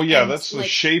 Well, yeah, and that's the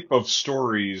shape of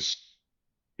stories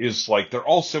is like, they're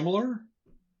all similar,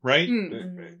 right?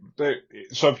 Mm-hmm.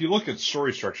 So if you look at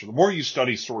story structure, the more you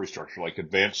study story structure, like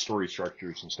advanced story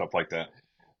structures and stuff like that,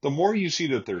 the more you see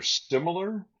that they're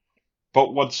similar,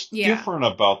 but what's different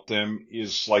about them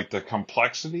is like the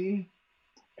complexity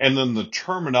and then the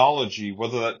terminology,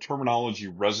 whether that terminology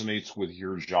resonates with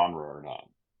your genre or not.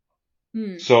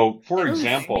 So, for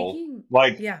example,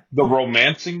 the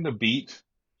Romancing the Beat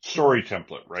story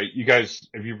template, right? You guys,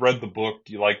 have you read the book?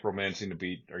 Do you like Romancing the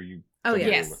Beat? Are you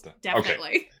familiar with that? Definitely.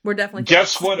 Okay. We're definitely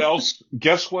Guess what else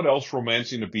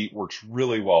Romancing the Beat works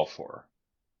really well for?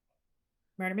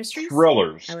 Murder mysteries?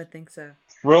 Thrillers. I would think so.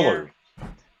 Thrillers. Yeah.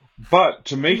 But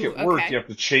to make it work, you have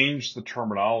to change the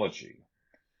terminology.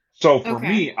 So for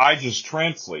me, I just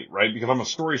translate, right? Because I'm a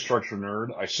story structure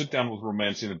nerd. I sit down with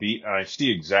Romancing the Beat and I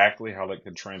see exactly how that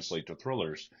can translate to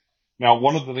thrillers. Now,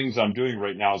 one of the things I'm doing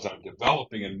right now is I'm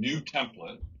developing a new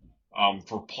template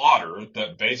for Plottr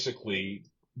that basically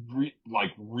repurposes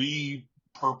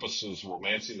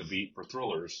Romancing the Beat for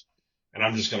thrillers. And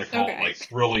I'm just going to call it like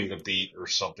Thrilling the Beat or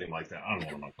something like that. I don't know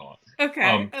what I'm going to call it.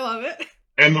 Okay, I love it.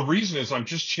 And the reason is I'm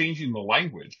just changing the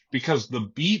language because the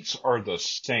beats are the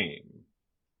same.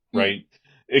 Right?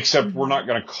 Except we're not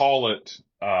going to call it,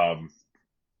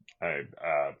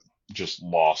 just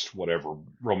lost whatever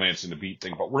Romancing the Beat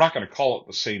thing, but we're not going to call it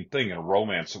the same thing in a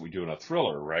romance that we do in a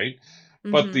thriller, right?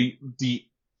 But the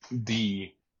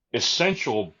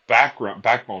essential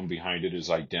backbone behind it is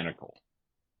identical.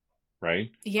 Right?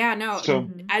 Yeah, no. So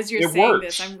as you're saying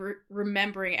this, I'm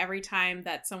remembering every time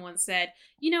that someone said,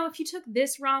 if you took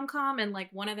this rom-com and like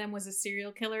one of them was a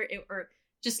serial killer, or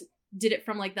just did it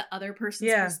from like the other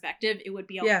person's perspective, it would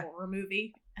be a horror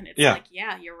movie. And it's like,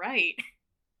 yeah, you're right.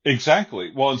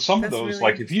 Exactly. Well, and some of those, really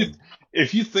like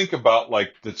if you think about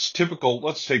like this typical,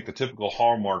 let's take the typical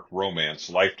Hallmark romance,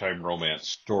 Lifetime romance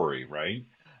story, right?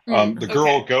 The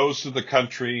girl goes to the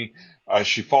country.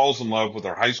 She falls in love with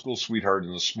her high school sweetheart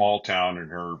in a small town,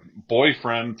 and her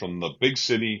boyfriend from the big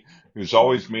city, who's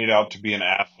always made out to be an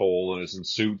asshole and is in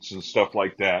suits and stuff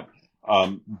like that.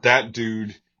 That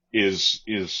dude is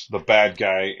the bad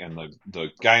guy, and the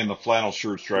guy in the flannel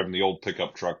shirts driving the old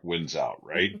pickup truck wins out,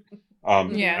 right? I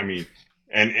mean,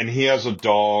 and he has a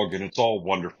dog, and it's all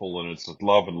wonderful, and it's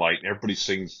love and light, and everybody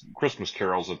sings Christmas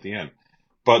carols at the end.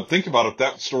 But think about if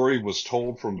that story was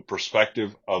told from the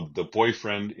perspective of the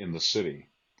boyfriend in the city.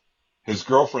 His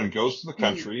girlfriend goes to the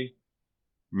country,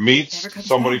 meets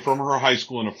somebody from her high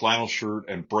school in a flannel shirt,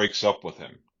 and breaks up with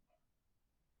him.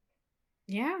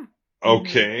 Yeah.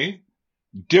 Okay.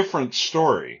 Different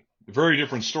story. Very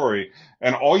different story.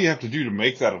 And all you have to do to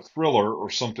make that a thriller or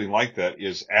something like that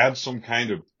is add some kind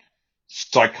of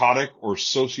psychotic or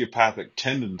sociopathic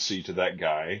tendency to that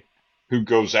guy who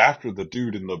goes after the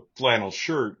dude in the flannel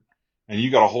shirt, and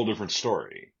you got a whole different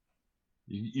story.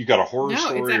 You got a horror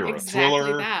story or a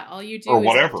thriller that. All you do or is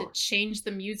whatever. have to change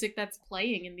the music that's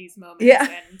playing in these moments.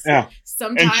 Yeah.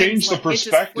 Sometimes and change the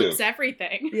perspective. It just flips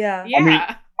everything. Yeah. I mean,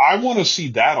 I want to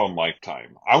see that on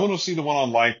Lifetime. I want to see the one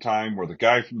on Lifetime where the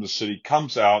guy from the city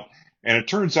comes out, and it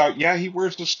turns out, yeah, he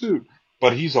wears the suit,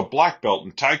 but he's a black belt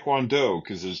in Taekwondo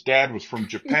because his dad was from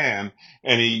Japan,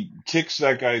 and he kicks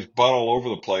that guy's butt all over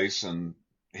the place and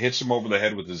hits him over the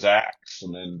head with his axe,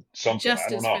 and then something. Justice I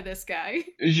don't know. For this guy.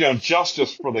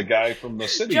 Justice for the guy from the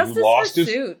city Justice who lost for his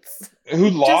suits.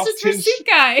 Who lost Justice his for suit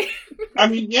guy. I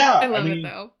mean, yeah. I love it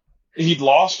though. He'd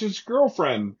lost his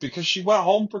girlfriend because she went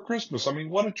home for Christmas. I mean,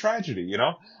 what a tragedy, you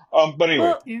know? But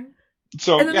anyway. Well,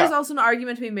 so, and then there's also an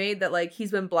argument to be made that, like,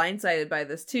 he's been blindsided by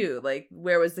this, too. Like,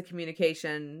 where was the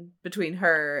communication between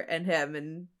her and him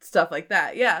and stuff like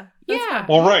that? Yeah. Yeah.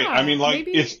 Well, right. I mean, like,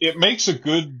 it makes a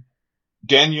good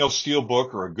Danielle Steele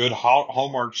book or a good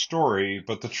Hallmark story,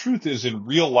 but the truth is, in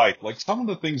real life, like, some of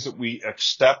the things that we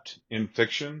accept in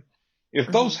fiction, if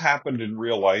those happened in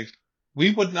real life,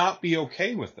 we would not be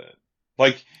okay with it.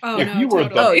 Like, if you were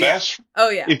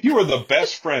if you were the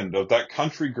best friend of that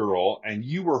country girl and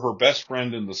you were her best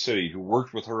friend in the city who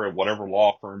worked with her at whatever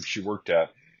law firm she worked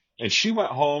at, and she went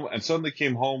home and suddenly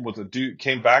came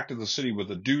back to the city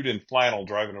with a dude in flannel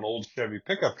driving an old Chevy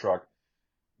pickup truck,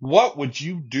 what would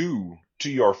you do to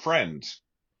your friends?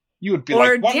 You would be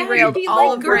what derailed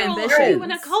all of your ambitions. Are you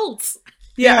in a cult?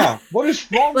 Yeah. What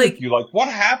is wrong with you? Like, what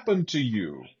happened to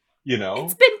you? You know?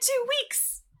 It's been 2 weeks.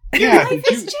 Yeah, life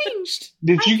has changed.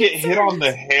 Did you get hit on the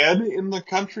head in the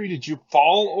country? Did you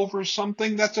fall over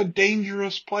something? That's a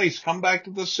dangerous place. Come back to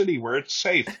the city where it's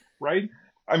safe, right?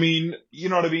 I mean, you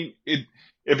know what I mean? It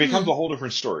becomes a whole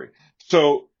different story.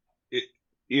 So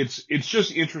it's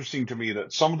just interesting to me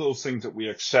that some of those things that we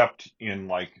accept in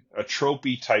like a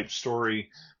tropey type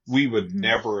story, we would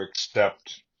never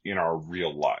accept in our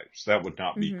real lives. That would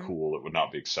not be cool. It would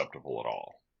not be acceptable at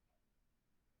all.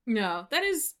 No, that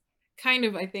is kind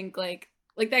of, I think, like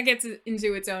that gets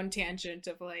into its own tangent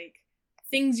of like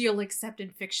things you'll accept in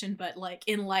fiction, but like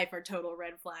in life are total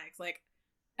red flags. Like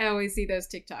I always see those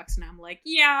TikToks and I'm like,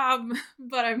 yeah,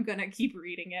 but I'm gonna keep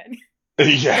reading it.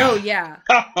 Yeah. Oh yeah.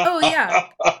 Oh yeah.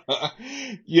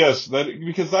 Yes,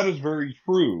 because that is very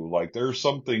true. Like there are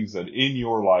some things that in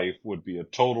your life would be a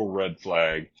total red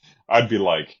flag. I'd be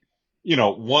like,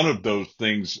 one of those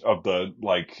things of the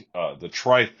the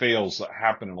tri-fails that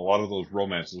happen in a lot of those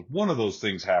romances. One of those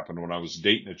things happened when I was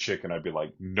dating a chick, and I'd be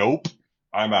like, nope,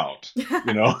 I'm out.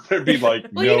 There'd be like,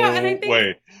 Well, no and I think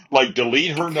way. Like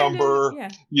delete her number,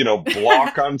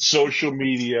 block on social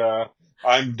media.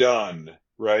 I'm done.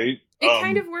 Right? It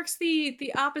kind of works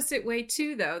the opposite way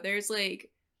too, though. There's like,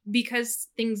 because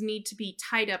things need to be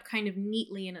tied up kind of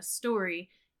neatly in a story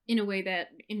in a way that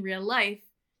in real life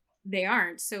they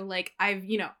aren't. So like I've,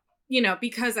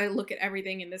 because I look at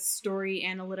everything in this story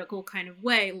analytical kind of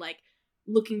way, like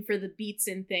looking for the beats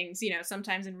in things,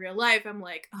 sometimes in real life, I'm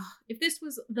like, oh, if this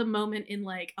was the moment in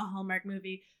like a Hallmark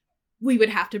movie, we would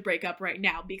have to break up right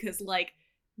now because like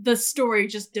the story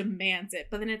just demands it.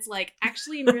 But then it's like,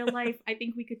 actually in real life, I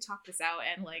think we could talk this out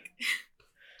and like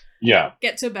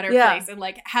get to a better place and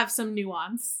like have some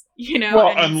nuance,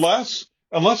 Well, unless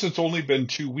it's only been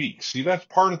 2 weeks. See, that's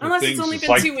part of the thing. Unless it's only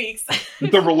been 2 weeks.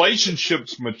 The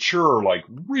relationships mature like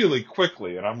really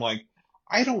quickly, and I'm like,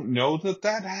 I don't know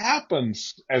that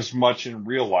happens as much in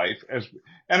real life and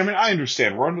I mean, I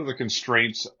understand we're under the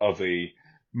constraints of a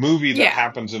movie that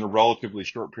happens in a relatively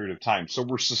short period of time. So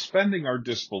we're suspending our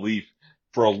disbelief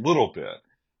for a little bit.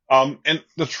 And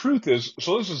the truth is,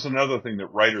 so this is another thing that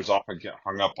writers often get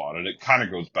hung up on, and it kind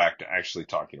of goes back to actually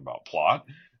talking about plot,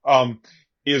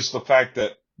 is the fact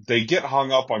that they get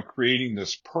hung up on creating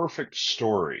this perfect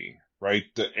story, right?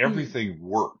 That everything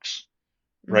works,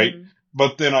 right? Mm-hmm.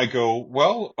 But then I go,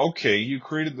 well, okay, you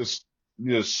created this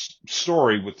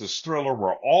story with this thriller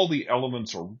where all the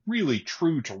elements are really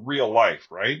true to real life,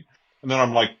 right? And then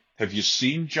I'm like, have you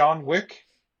seen John Wick?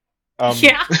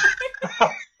 Yeah.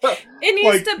 It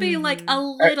needs to be like a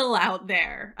little out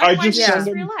there. Otherwise, it's just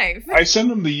real life. I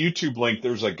send him the YouTube link.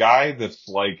 There's a guy that's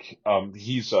like,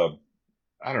 he's a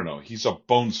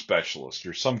bone specialist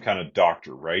or some kind of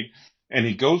doctor, right? And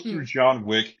he goes through John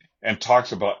Wick and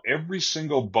talks about every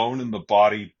single bone in the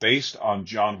body based on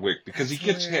John Wick because he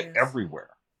gets hit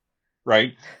everywhere,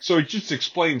 right? So it just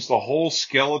explains the whole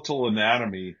skeletal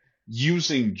anatomy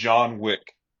using John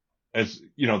Wick as,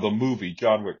 the movie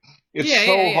John Wick. It's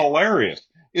hilarious.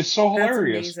 It's so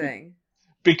hilarious. That's amazing.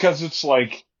 Because it's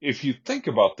like, if you think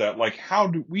about that, like how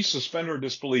do we suspend our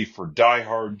disbelief for Die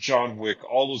Hard, John Wick,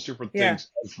 all those different things?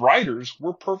 As writers,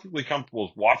 we're perfectly comfortable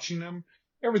with watching them.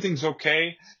 Everything's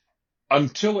okay.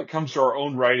 Until it comes to our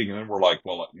own writing, and then we're like,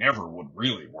 well, it never would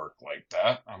really work like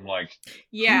that. I'm like,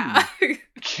 who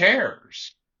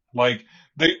cares? Like,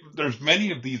 there's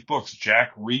many of these books,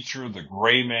 Jack Reacher, The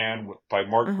Gray Man by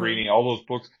Mark Greaney, all those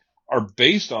books are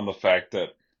based on the fact that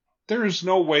there is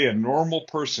no way a normal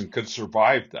person could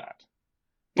survive that.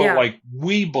 But like,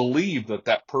 we believe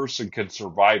that person can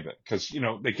survive it because,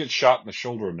 they get shot in the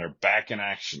shoulder and they're back in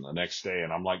action the next day.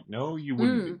 And I'm like, no, you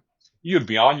wouldn't be. You'd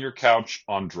be on your couch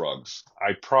on drugs.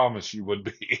 I promise you would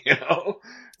be,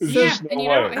 There's just no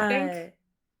way. I think...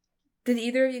 did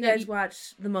either of you guys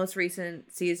watch the most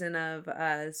recent season of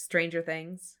Stranger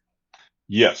Things?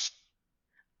 Yes.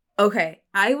 Okay,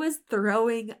 I was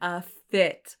throwing a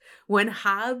fit when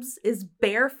Hobbs is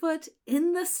barefoot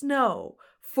in the snow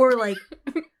for like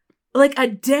a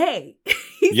day.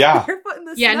 He's barefoot in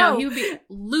the snow. Yeah, no, he would be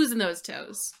losing those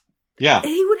toes. Yeah.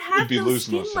 And he would have no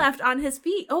skin left on his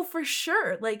feet. Oh, for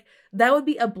sure. Like, that would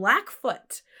be a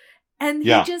Blackfoot. And he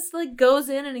just, like, goes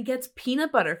in and he gets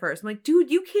peanut butter first. I'm like, dude,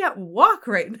 you can't walk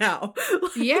right now.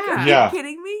 Like, are you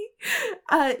kidding me?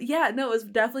 No, it was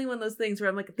definitely one of those things where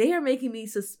I'm like, they are making me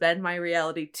suspend my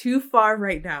reality too far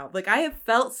right now. Like, I have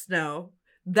felt snow.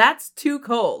 That's too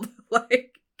cold.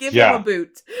 Like, give him a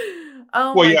boot.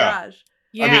 Oh, my gosh.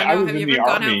 Yeah, I mean, have you ever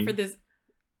gone out for this?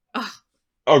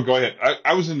 Oh, go ahead.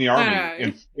 I was in the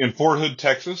Army in Fort Hood,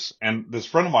 Texas, and this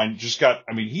friend of mine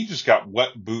he just got wet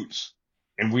boots,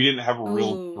 and we didn't have a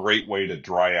real great way to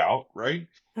dry out, right?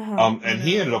 And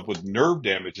he ended up with nerve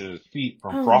damage in his feet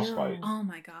from frostbite. No. Oh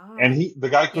my God. And the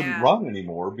guy couldn't run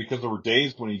anymore because there were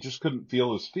days when he just couldn't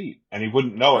feel his feet, and he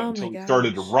wouldn't know it until he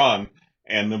started to run,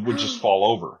 and then would just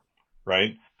fall over,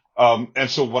 right? And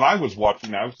so when I was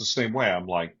watching, I was the same way. I'm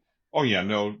like, oh yeah,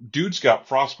 no, dude's got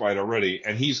frostbite already,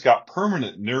 and he's got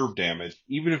permanent nerve damage.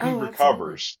 Even if he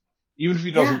recovers, even if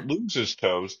he doesn't lose his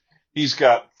toes, he's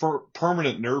got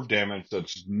permanent nerve damage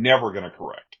that's never going to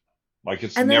correct. Like,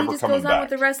 it's never coming back. And then he just goes on with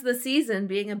the rest of the season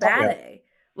being a bad A.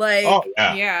 Like,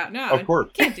 no, of course,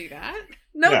 can't do that.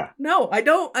 No, I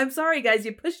don't. I'm sorry, guys.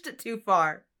 You pushed it too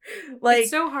far. Like,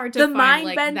 it's so hard to the find, mind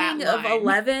like, bending that of line.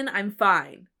 11, I'm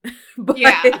fine. But...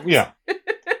 Yeah.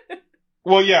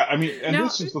 Well, yeah, I mean, and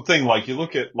this is the thing, like, you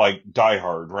look at, like, Die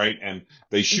Hard, right? And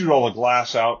they shoot all the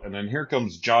glass out, and then here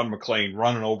comes John McClane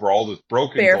running over all this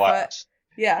broken glass.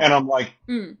 Yeah. And I'm like,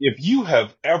 if you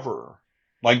have ever,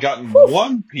 like, gotten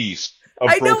one piece of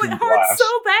broken glass. I know, it hurts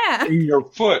so bad. In your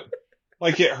foot,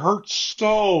 like, it hurts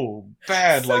so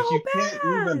bad. Like, you can't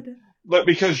even, like,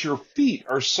 because your feet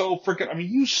are so freaking, I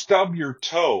mean, you stub your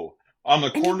toe on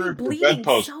the corner of your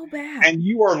bedpost. So bad. And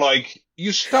you are like,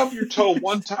 you stub your toe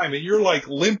one time and you're like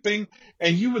limping,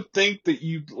 and you would think that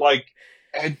you like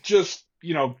had just,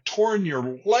 you know, torn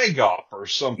your leg off or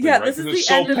something. Yeah, right? This is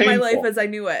the end of my life as I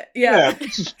knew it. Yeah,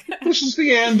 this is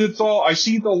the end. It's all, I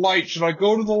see the light. Should I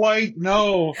go to the light?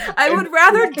 No. I would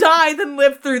rather die than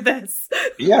live through this.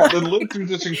 Than live through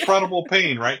this incredible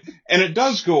pain, right? And it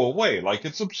does go away. Like,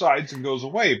 it subsides and goes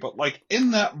away. But like,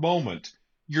 in that moment,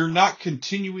 you're not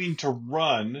continuing to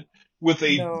run with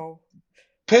a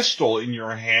pistol in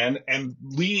your hand and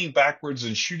leaning backwards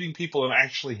and shooting people and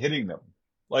actually hitting them.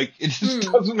 Like, it just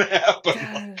doesn't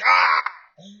happen.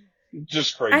 Like,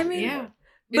 just crazy. I mean,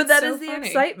 but that is the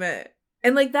excitement.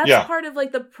 And like, that's part of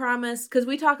like the promise, because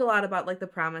we talk a lot about like the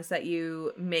promise that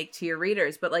you make to your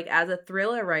readers, but like as a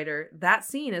thriller writer, that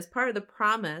scene is part of the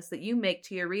promise that you make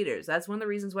to your readers. That's one of the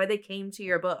reasons why they came to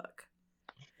your book.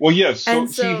 Well, yes. So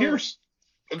see,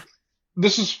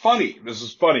 this is funny. This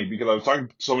is funny because I was talking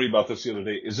to somebody about this the other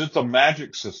day. Is it's a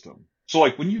magic system. So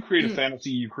like when you create a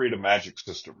fantasy, you create a magic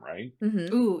system, right?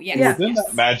 Mm-hmm. Ooh, yes. And within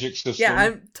that magic system,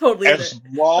 I'm totally as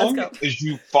long as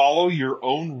you follow your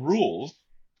own rules,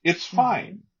 it's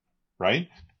fine, right?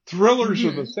 Thrillers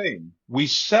are the same. We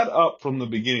set up from the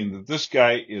beginning that this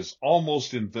guy is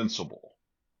almost invincible,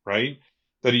 right?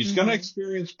 That he's going to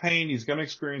experience pain, he's going to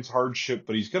experience hardship,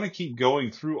 but he's going to keep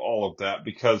going through all of that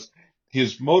because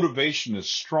his motivation is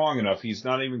strong enough. He's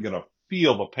not even going to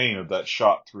feel the pain of that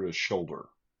shot through his shoulder,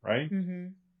 right? Mm-hmm.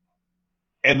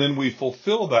 And then we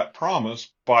fulfill that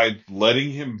promise by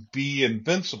letting him be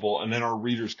invincible, and then our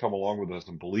readers come along with us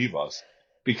and believe us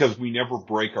because we never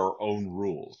break our own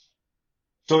rules.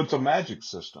 So it's a magic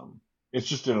system. It's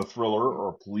just in a thriller or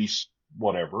a police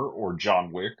whatever, or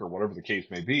John Wick or whatever the case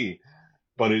may be.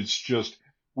 But it's just,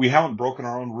 we haven't broken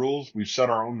our own rules. We've set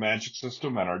our own magic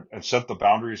system and set the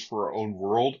boundaries for our own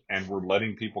world, and we're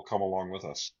letting people come along with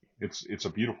us. It's a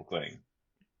beautiful thing.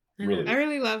 Really. I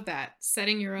really love that.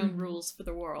 Setting your own rules for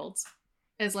the world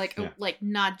as like like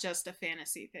not just a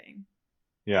fantasy thing.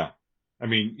 Yeah. I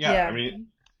mean,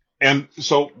 and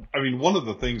so, I mean, one of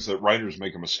the things that writers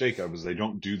make a mistake of is they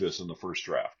don't do this in the first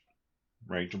draft,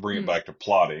 right? To bring it back to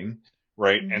plotting,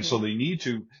 right? And so they need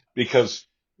to, because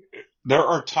there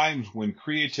are times when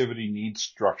creativity needs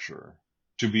structure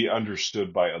to be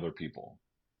understood by other people,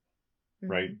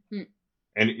 right?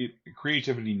 And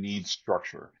creativity needs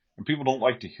structure. And people don't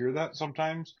like to hear that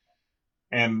sometimes.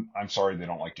 And I'm sorry they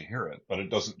don't like to hear it, but it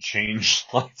doesn't change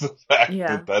like the fact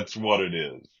that that's what it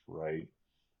is, right?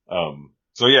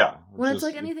 So yeah. When it's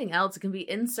like anything else, it can be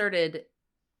inserted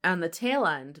on the tail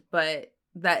end, but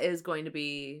that is going to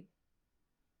be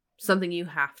something you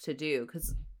have to do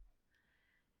because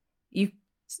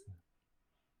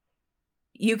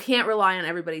you can't rely on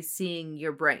everybody seeing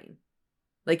your brain.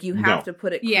 Like, you have to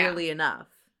put it clearly enough.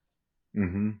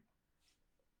 Mm-hmm.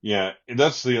 Yeah,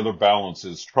 that's the other balance,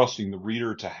 is trusting the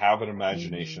reader to have an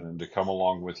imagination and to come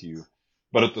along with you,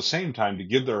 but at the same time to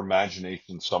give their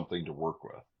imagination something to work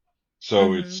with.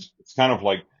 So it's kind of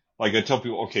like I tell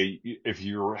people, okay, if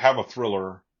you have a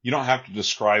thriller, you don't have to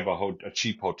describe a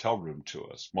cheap hotel room to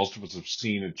us. Most of us have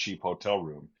seen a cheap hotel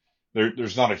room.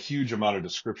 There's not a huge amount of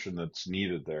description that's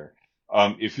needed there.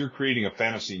 If you're creating a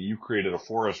fantasy and you created a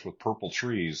forest with purple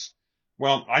trees,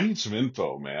 well, I need some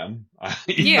info, man. I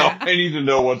need to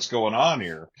know what's going on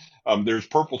here. There's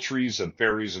purple trees and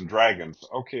fairies and dragons.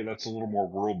 Okay, that's a little more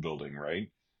world building,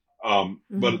 right?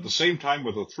 But at the same time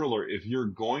with a thriller, if you're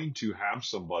going to have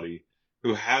somebody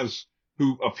who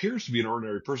appears to be an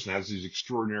ordinary person, has these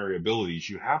extraordinary abilities,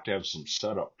 you have to have some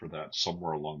setup for that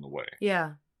somewhere along the way.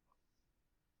 Yeah.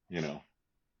 You know?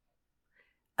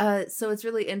 So it's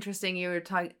really interesting. You were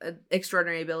talking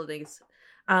extraordinary abilities.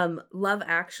 Love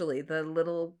Actually, the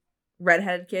little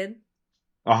redheaded kid.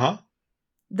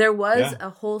 There was a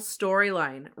whole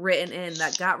storyline written in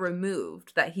that got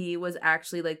removed, that he was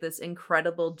actually like this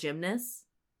incredible gymnast,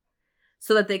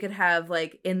 so that they could have,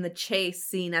 like, in the chase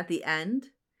scene at the end,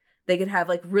 they could have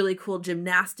like really cool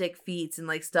gymnastic feats and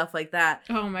like stuff like that.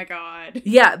 Oh my god.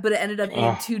 Yeah, but it ended up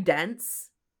being too dense.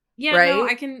 Yeah,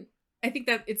 right? no, I think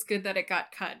that it's good that it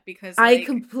got cut because I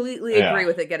completely agree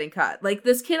with it getting cut. Like,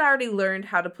 this kid already learned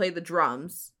how to play the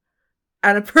drums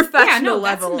at a professional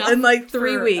level in like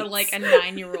 3 weeks. Like a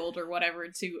 9-year-old or whatever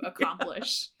to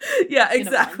accomplish. Yeah,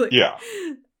 exactly. Yeah.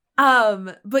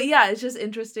 But yeah, it's just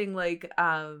interesting, like,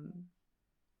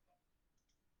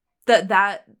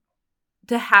 that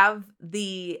to have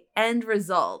the end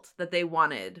result that they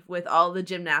wanted with all the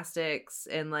gymnastics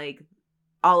and like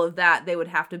all of that, they would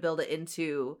have to build it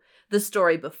into the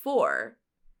story before.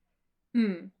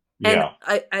 Yeah. And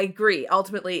I agree.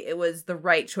 Ultimately, it was the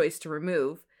right choice to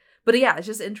remove. But yeah, it's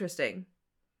just interesting.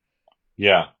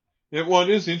 Yeah. It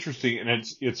is interesting. And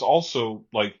it's also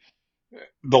like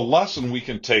the lesson we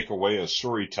can take away as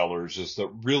storytellers is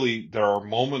that really there are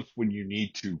moments when you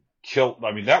need to kill.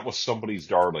 I mean, that was somebody's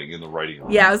darling in the writing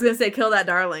room. Yeah, I was going to say kill that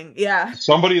darling. Yeah.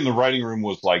 Somebody in the writing room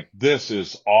was like, this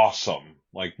is awesome.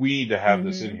 Like, we need to have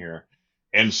this in here.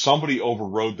 And somebody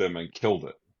overrode them and killed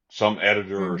it. Some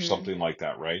editor or something like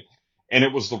that, right? And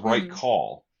it was the right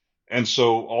call. And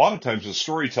so a lot of times as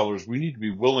storytellers, we need to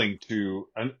be willing to,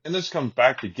 and this comes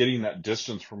back to getting that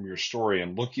distance from your story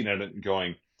and looking at it and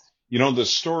going, you know, the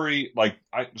story, like,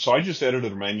 I just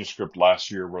edited a manuscript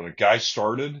last year where the guy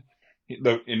started,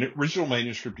 the original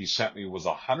manuscript he sent me was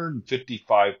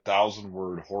 155,000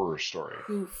 word horror story.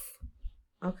 Oof.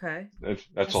 Okay. That's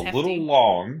a hefty.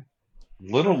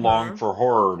 Little long for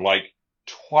horror, like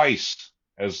twice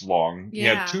as long. Yeah. He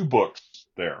had 2 books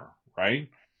there, right?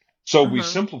 So we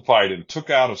simplified and took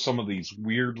out of some of these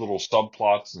weird little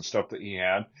subplots and stuff that he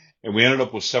had, and we ended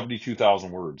up with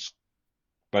 72,000 words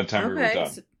by the time we were done.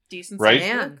 That's a decent right?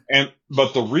 Man.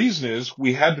 But the reason is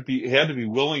we had to be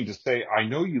willing to say, I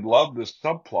know you love this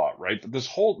subplot, right? But this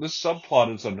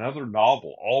subplot is another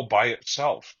novel all by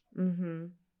itself. Mm-hmm.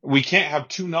 We can't have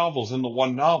 2 novels in the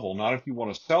one novel, not if you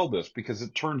want to sell this, because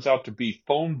it turns out to be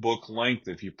phone book length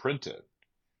if you print it.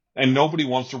 And nobody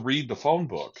wants to read the phone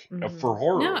book for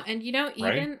horror. No, and you know,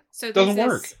 even so, it doesn't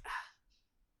work.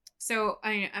 So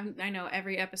I know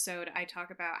every episode I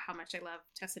talk about how much I love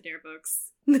Tessa Dare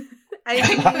books. I'm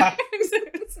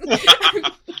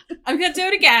gonna do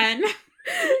it again.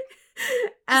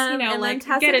 Just, you know, like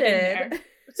get it in there.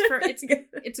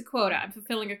 It's a quota. I'm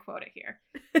fulfilling a quota here.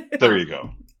 There you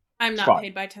go. I'm not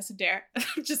paid by Tessa Dare.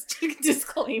 Just a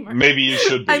disclaimer. Maybe you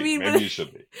should be. Maybe you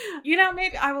should be. You know,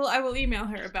 maybe I will email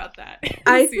her about that.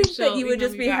 I think that you would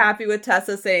just be happy with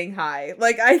Tessa saying hi.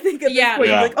 Like, I think at this point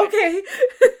you're like, okay.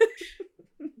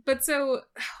 But so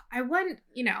I went,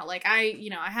 you know, like I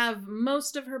have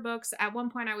most of her books. At one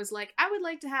point I was like, I would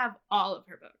like to have all of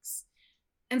her books.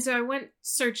 And so I went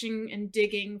searching and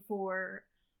digging for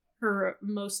her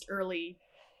most early,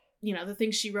 you know, the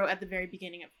things she wrote at the very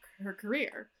beginning of her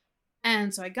career.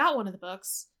 And so I got one of the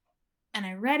books and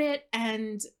I read it,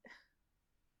 and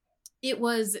it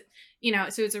was, you know,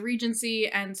 so it's a Regency.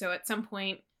 And so at some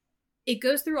point it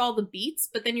goes through all the beats,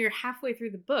 but then you're halfway through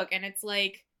the book and it's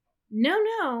like,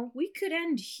 no, we could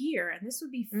end here and this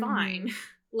would be fine.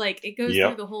 Like, it goes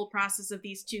through the whole process of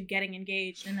these 2 getting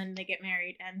engaged and then they get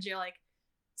married, and you're like,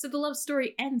 so the love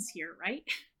story ends here, right?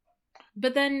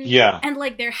 But then, and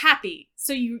like, they're happy.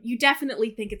 So you definitely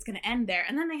think it's going to end there.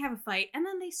 And then they have a fight, and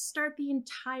then they start the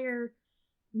entire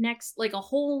next, like, a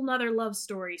whole nother love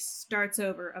story starts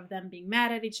over of them being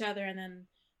mad at each other and then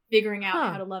figuring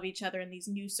out how to love each other in these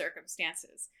new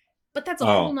circumstances. But that's a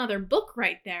whole nother book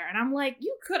right there. And I'm like,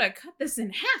 you could have cut this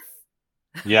in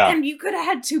half. Yeah. And you could have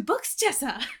had 2 books,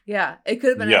 Tessa. Yeah. It could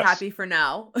have been a happy for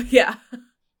now. Yeah.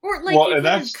 Or like, you could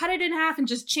have cut it in half and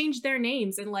just changed their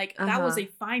names, and like that was a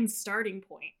fine starting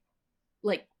point.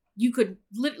 Like, you could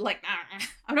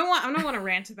I don't want to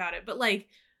rant about it, but like,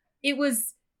 it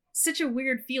was such a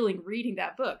weird feeling reading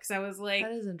that book, because I was like,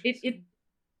 that is interesting.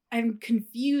 I'm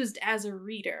confused as a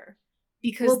reader,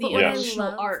 because the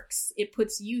emotional arcs it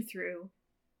puts you through,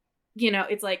 you know,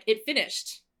 it's like, it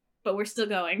finished, but we're still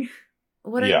going.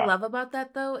 What I love about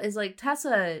that though is like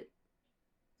Tessa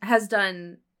has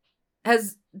done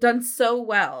so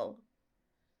well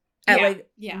at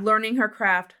learning her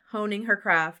craft, honing her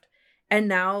craft, and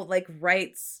now like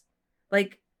writes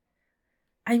like,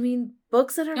 I mean,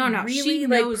 books that are really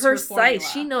like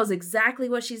precise. She knows exactly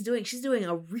what she's doing. She's doing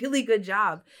a really good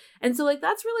job. And so like,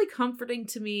 that's really comforting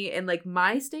to me in like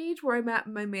my stage where I'm at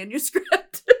in my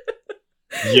manuscript.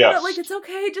 Yes. But like, it's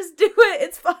okay, just do it.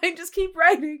 It's fine. Just keep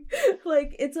writing.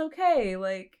 Like, it's okay.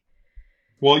 Like,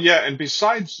 well, yeah, and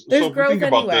besides, there's growth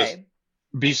anyway.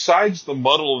 Besides the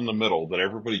muddle in the middle that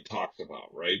everybody talks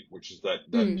about, right? Which is that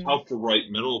tough to write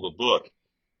middle of the book.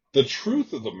 The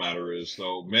truth of the matter is,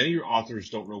 though, many authors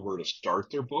don't know where to start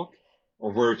their book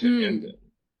or where to end it.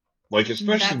 Like,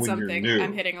 especially when you're new.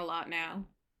 I'm hitting a lot now.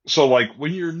 So like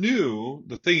when you're new,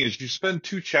 the thing is you spend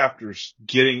 2 chapters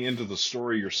getting into the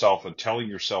story yourself and telling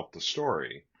yourself the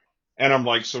story. And I'm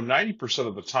like, so 90%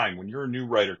 of the time when you're a new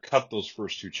writer, cut those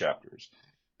first 2 chapters.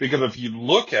 Because if you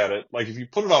look at it, like if you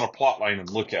put it on a plot line and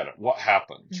look at it, what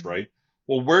happens, right?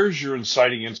 Well, where's your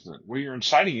inciting incident? Well, your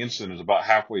inciting incident is about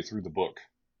halfway through the book.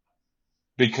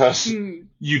 Because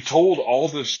you told all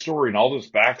this story and all this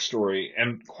backstory,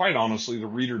 and quite honestly, the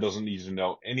reader doesn't need to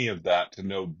know any of that to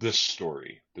know this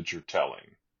story that you're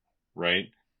telling, right?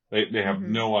 They have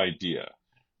no idea,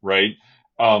 right?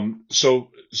 So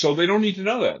they don't need to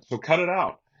know that. So cut it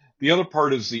out. The other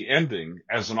part is the ending.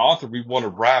 As an author, we want to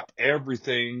wrap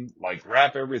everything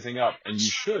up, and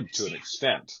you should to an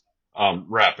extent,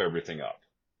 wrap everything up,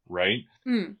 right?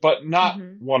 But not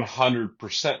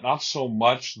 100%, not so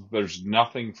much there's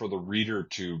nothing for the reader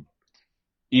to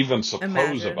even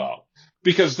suppose about.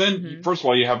 Because then, first of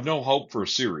all, you have no hope for a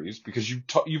series because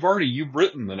you've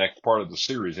written the next part of the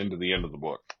series into the end of the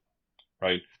book,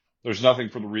 right? There's nothing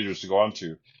for the readers to go on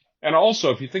to. And also,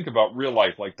 if you think about real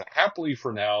life, like the happily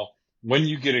for now, when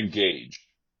you get engaged,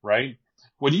 right?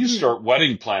 When you start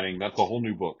wedding planning, that's a whole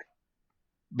new book.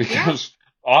 Because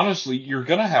honestly, you're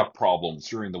going to have problems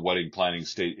during the wedding planning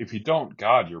stage. If you don't,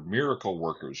 God, you're miracle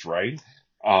workers, right?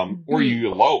 Or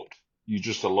you eloped. You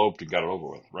just eloped and got it over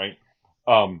with, right?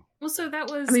 Well, so that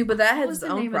was. I mean, but that has its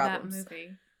own problems. Of that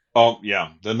movie? Oh,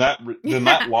 yeah. Then that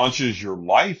launches your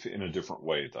life in a different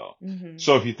way, though.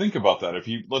 So if you think about that,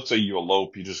 let's say you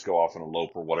elope, you just go off and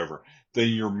elope or whatever, then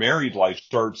your married life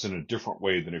starts in a different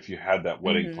way than if you had that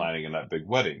wedding planning and that big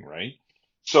wedding, right?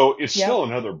 So it's still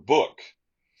another book,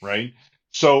 right?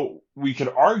 So we could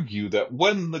argue that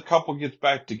when the couple gets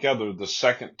back together the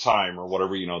second time or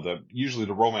whatever, that usually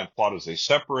the romance plot is they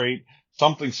separate,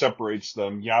 something separates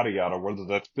them, yada, yada, whether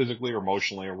that's physically or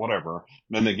emotionally or whatever,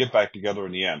 and then they get back together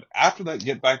in the end. After that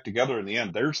get back together in the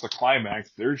end, there's the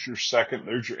climax, there's your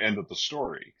end of the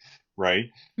story, right?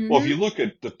 Well, if you look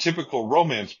at the typical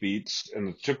romance beats and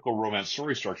the typical romance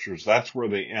story structures, that's where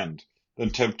they end. Then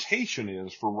temptation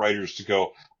is for writers to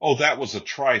go, oh, that was a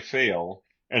try-fail,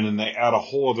 and then they add a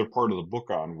whole other part of the book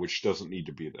on, which doesn't need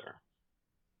to be there.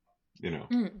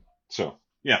 So,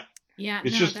 yeah. Yeah,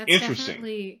 it's just that's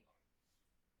interesting.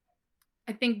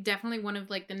 I think definitely one of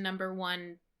like the number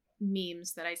one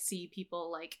memes that I see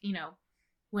people like,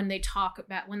 when they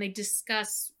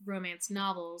discuss romance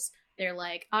novels, they're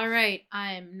like, all right,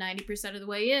 I'm 90% of the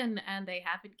way in and they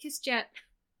haven't kissed yet.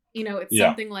 It's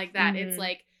something like that. It's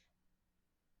like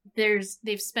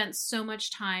they've spent so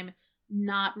much time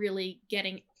not really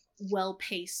getting well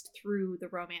paced through the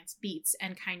romance beats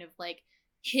and kind of like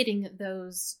hitting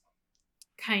those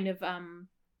kind of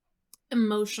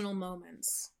emotional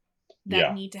moments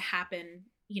that need to happen,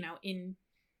 in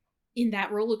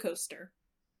that roller coaster.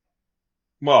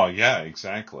 Well, yeah,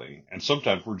 exactly. And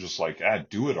sometimes we're just like,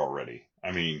 do it already.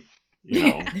 I mean,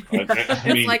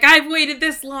 it's like, I've waited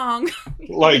this long.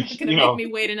 Like, you're gonna make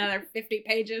me wait another 50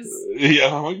 pages.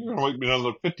 Yeah, you're gonna make me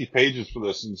another 50 pages for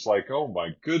this, and it's like, oh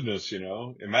my goodness,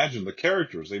 imagine the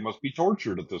characters. They must be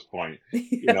tortured at this point.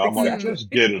 I'm like,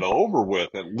 just get it over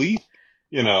with. At least,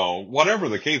 whatever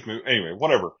the case may be. Anyway,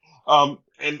 whatever.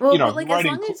 And, but like, as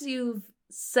long as you've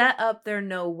set up their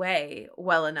no way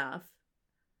well enough,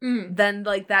 then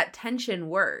like that tension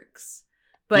works.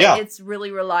 But it's really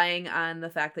relying on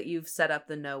the fact that you've set up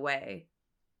the no way.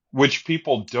 Which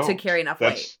people don't. To carry enough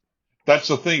weight. That's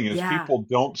the thing, is people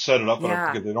don't set it up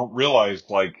enough because they don't realize,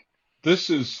 like,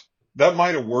 that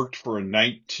might have worked for a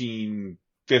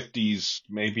 1950s,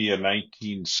 maybe a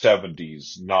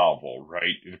 1970s novel,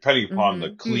 right? Depending upon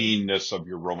the cleanness of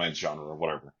your romance genre or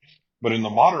whatever. But in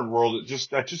the modern world,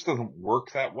 that just doesn't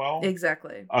work that well.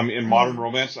 Exactly. In modern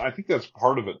romance, I think that's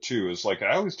part of it too. Is like,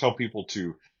 I always tell people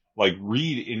to like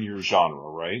read in your genre,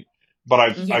 right? But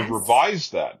I've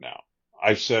revised that now.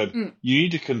 I've said you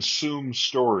need to consume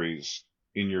stories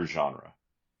in your genre,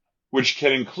 which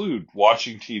can include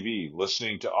watching TV,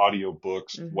 listening to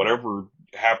audiobooks, whatever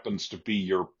happens to be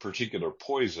your particular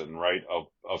poison, right?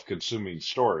 Of consuming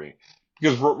story.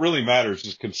 Because what really matters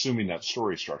is consuming that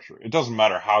story structure. It doesn't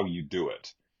matter how you do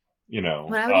it, But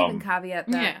I would even caveat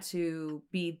that to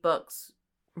be books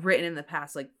written in the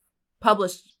past, like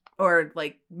published or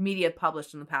like media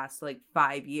published in the past, like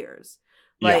 5 years.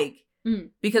 Like,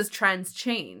 because trends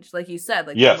change. Like you said,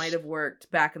 like it might have worked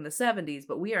back in the 70s,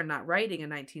 but we are not writing a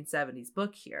 1970s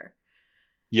book here.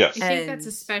 Yes. I think that's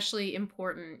especially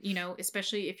important,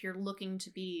 especially if you're looking to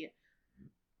be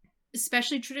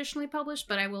especially traditionally published,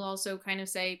 but I will also kind of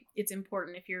say it's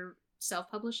important if you're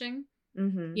self-publishing,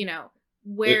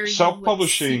 where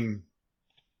self-publishing,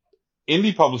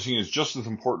 indie publishing is just as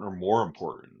important or more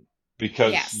important,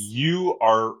 because Yes. you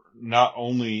are not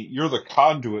only, you're the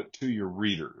conduit to your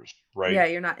readers, right? Yeah,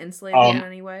 you're not insulated in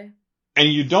any way.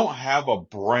 And you don't have a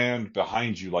brand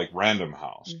behind you like Random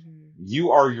House.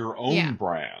 You are your own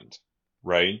brand,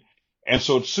 right? And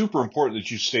so it's super important that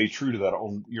you stay true to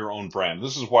that your own brand.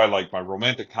 This is why, like, my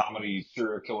romantic comedy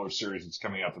serial killer series that's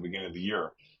coming out at the beginning of the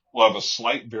year will have a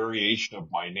slight variation of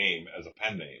my name as a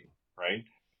pen name, right?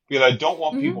 Because I don't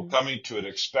want people coming to it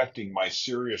expecting my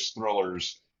serious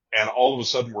thrillers, and all of a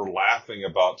sudden we're laughing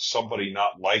about somebody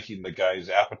not liking the guy's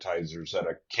appetizers at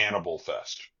a cannibal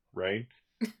fest, right?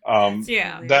 Gosh.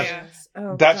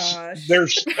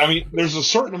 There's a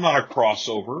certain amount of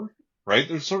crossover, right?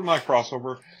 There's a certain amount of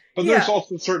crossover, but there's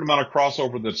also a certain amount of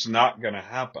crossover that's not going to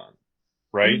happen,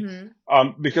 right?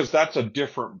 Because that's a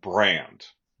different brand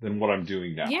than what I'm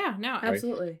doing now. Yeah, no, right?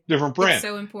 Absolutely. Different brand. It's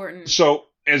so important. So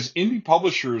as indie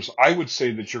publishers, I would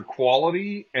say that your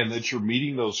quality and that you're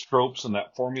meeting those tropes and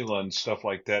that formula and stuff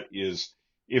like that is,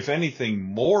 if anything,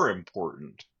 more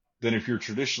important than if you're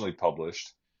traditionally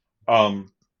published.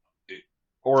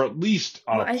 Or at least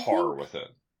on a par with it.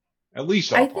 At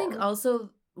least on a par. I think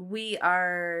also we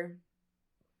are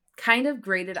kind of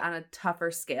graded on a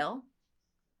tougher scale.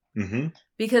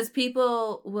 Because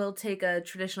people will take a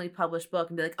traditionally published book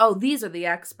and be like, oh, these are the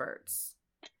experts.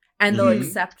 And they'll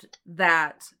accept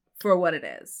that for what it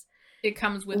is. It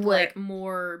comes with like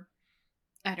more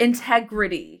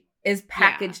integrity is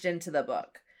packaged into the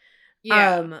book.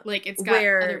 Yeah, like it's got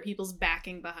other people's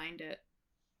backing behind it.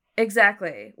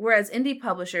 Exactly. Whereas indie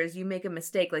publishers, you make a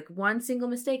mistake, like one single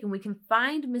mistake, and we can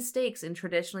find mistakes in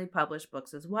traditionally published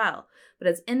books as well. But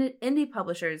as indie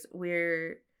publishers,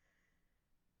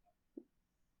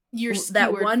 you're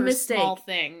that one for mistake, small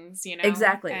things, you know.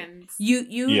 Exactly. And you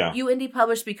indie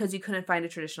published because you couldn't find a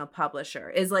traditional publisher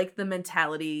is like the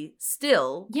mentality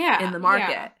still in the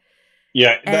market.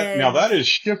 Yeah. Now that is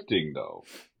shifting though.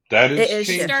 That is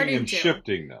changing and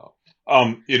shifting though.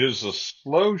 It is a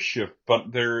slow shift,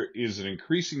 but there are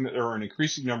an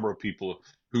increasing number of people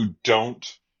who don't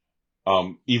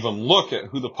even look at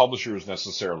who the publisher is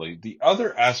necessarily. The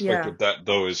other aspect of that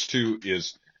though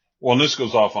is well, and this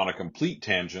goes off on a complete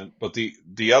tangent, but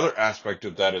the other aspect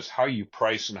of that is how you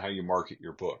price and how you market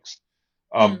your books.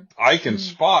 I can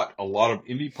spot a lot of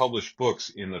indie published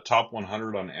books in the top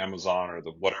 100 on Amazon or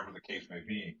whatever the case may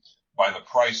be by the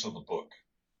price of the book.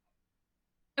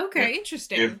 Okay,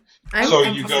 interesting.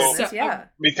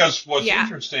 Because what's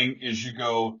interesting is you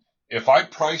go, if I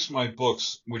price my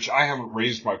books, which I haven't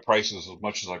raised my prices as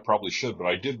much as I probably should, but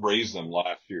I did raise them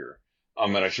last year.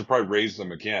 And I should probably raise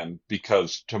them again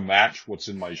because to match what's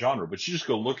in my genre. But you just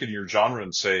go look at your genre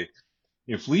and say,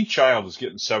 if Lee Child is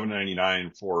getting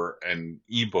 $7.99 for an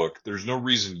ebook, there's no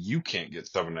reason you can't get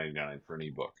 $7.99 for an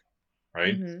ebook,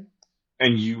 right?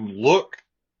 And you look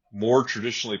more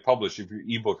traditionally published if your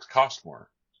ebooks cost more.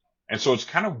 And so it's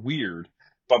kind of weird,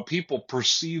 but people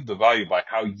perceive the value by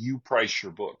how you price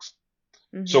your books.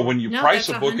 So when you price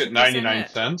a book at 99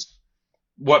 cents,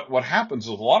 what happens is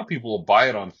a lot of people will buy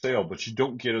it on sale, but you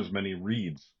don't get as many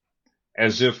reads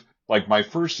as if, like, my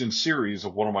first in series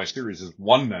of one of my series is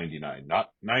 $1.99, not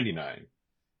 $99.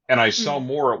 And I sell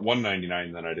more at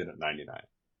 $1.99 than I did at $99.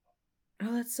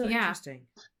 Oh, that's so interesting.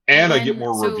 And I get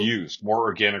more reviews, more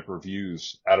organic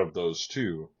reviews out of those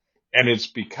too. And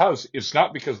it's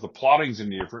not because the plotting's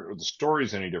any different or the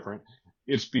story's any different.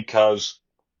 It's because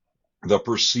the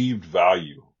perceived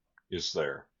value is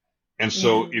there. And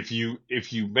so if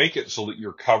you make it so that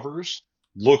your covers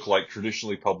look like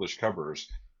traditionally published covers,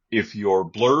 if your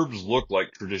blurbs look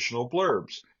like traditional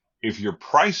blurbs, if your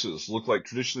prices look like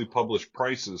traditionally published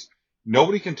prices,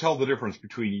 nobody can tell the difference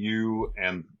between you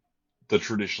and the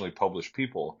traditionally published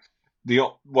people.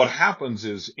 What happens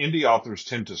is indie authors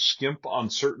tend to skimp on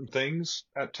certain things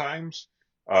at times,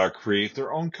 create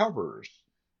their own covers,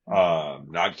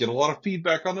 not get a lot of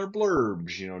feedback on their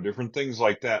blurbs, different things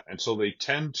like that. And so they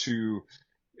tend to,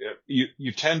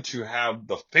 you tend to have,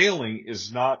 the failing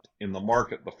is not in the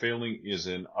market. The failing is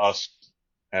in us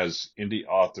as indie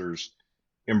authors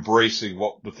embracing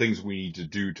the things we need to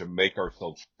do to make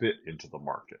ourselves fit into the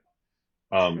market.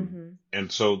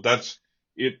 And so that's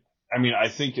it. I mean, I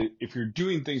think if you're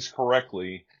doing things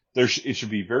correctly, it should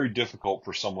be very difficult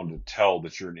for someone to tell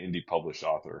that you're an indie published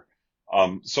author.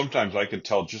 Sometimes I can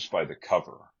tell just by the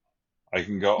cover. I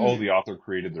can go, oh, the author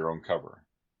created their own cover.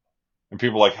 And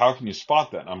people are like, how can you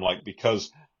spot that? And I'm like, because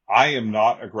I am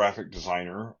not a graphic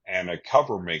designer and a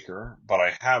cover maker, but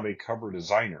I have a cover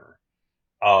designer.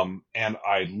 And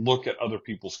I look at other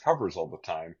people's covers all the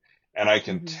time. And I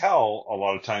can tell a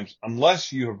lot of times,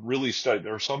 unless you have really studied,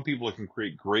 there are some people that can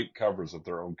create great covers of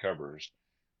their own covers,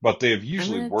 but they have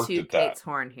usually worked at that. Kate's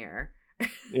horn here.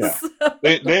 Yeah. So,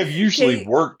 They have usually Kate,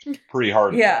 worked pretty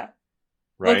hard at that,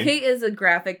 Well, right? Kate is a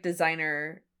graphic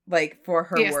designer, like, for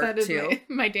her Yes, work, that is too.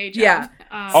 my day job. Yeah.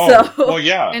 Oh, So, well,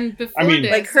 yeah. And before I mean,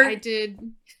 this, like, her... I did...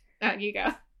 you go.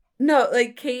 No,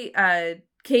 like, Kate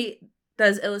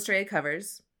does illustrated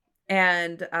covers,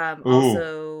 and ooh.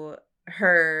 also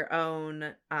her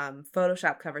own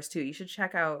Photoshop covers, too. You should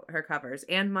check out her covers,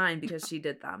 and mine, because she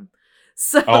did them.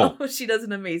 So, she does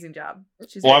an amazing job.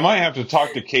 Well, I might have to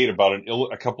talk to Kate about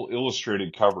a couple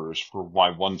illustrated covers for my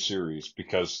one series,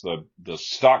 because the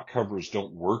stock covers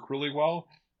don't work really well.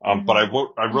 But I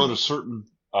wrote a certain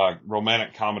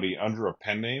romantic comedy under a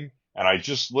pen name, and I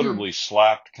just literally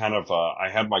slapped kind of I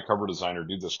had my cover designer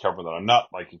do this cover that I'm not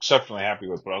like exceptionally happy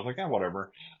with, but I was like,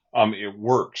 whatever. It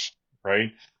works,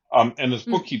 right? And this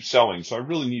book keeps selling, so I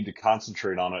really need to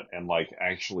concentrate on it and like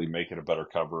actually make it a better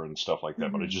cover and stuff like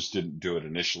that. But I just didn't do it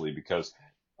initially because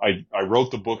I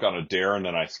wrote the book on a dare, and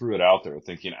then I threw it out there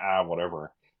thinking,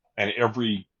 whatever. And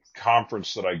every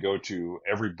conference that I go to,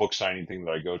 every book signing thing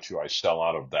that I go to, I sell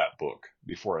out of that book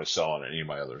before I sell on any of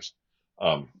my others.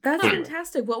 That's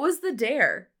fantastic. What was the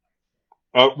dare?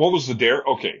 What was the dare?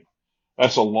 Okay.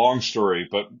 That's a long story,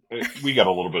 but we got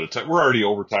a little bit of time. We're already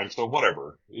over time, so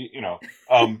whatever,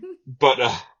 but,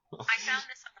 I found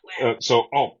this on the web.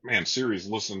 Oh man, Siri's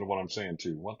listening to what I'm saying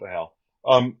too. What the hell?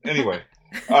 Anyway,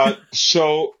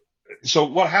 so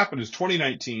what happened is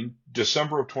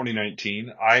December of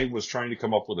 2019, I was trying to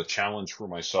come up with a challenge for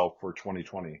myself for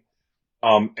 2020.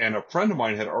 And a friend of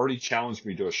mine had already challenged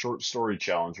me to a short story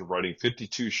challenge of writing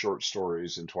 52 short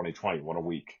stories in 2020, one a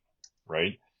week,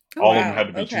 right? All of them had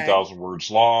to be 2,000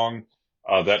 words long,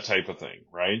 that type of thing,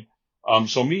 right?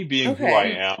 So me being who I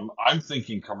am, I'm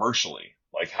thinking commercially,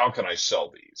 like, how can I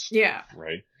sell these? Yeah.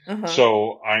 Right.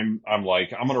 So I'm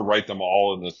like, I'm going to write them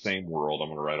all in the same world. I'm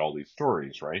going to write all these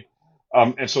stories, right?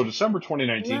 And so December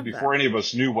 2019, before any of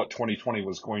us knew what 2020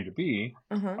 was going to be,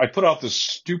 I put out this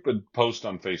stupid post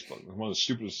on Facebook, one of the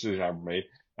stupidest decisions I've ever made.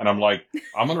 And I'm like,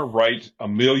 I'm going to write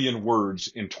 1 million words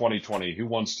in 2020. Who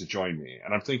wants to join me?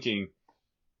 And I'm thinking,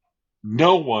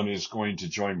 no one is going to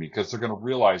join me because they're going to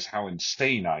realize how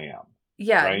insane I am.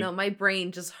 Yeah, right? No, my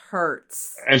brain just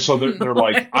hurts. And so they're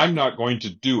like, I'm not going to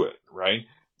do it, right?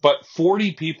 But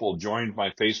 40 people joined my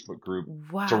Facebook group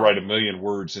to write 1 million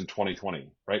words in 2020,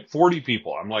 right? 40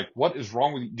 people. I'm like, what is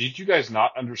wrong with you? Did you guys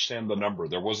not understand the number?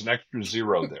 There was an extra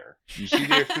zero there. You see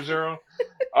the extra zero?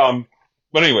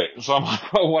 But anyway, so I'm like,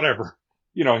 oh, whatever.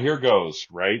 Here goes,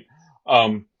 right?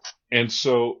 And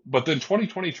so, but then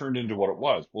 2020 turned into what it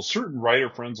was. Well, certain writer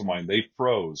friends of mine, they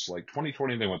froze. Like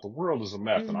 2020, they went, the world is a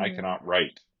mess and I cannot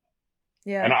write.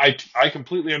 Yeah. And I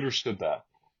completely understood that.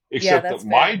 Except that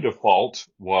my default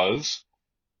was,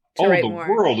 the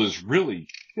world is really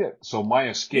shit. So my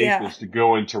escape is to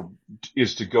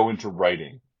go into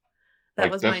writing.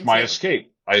 That's my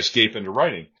escape. I escape into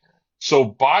writing. So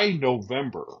by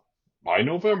November,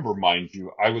 mind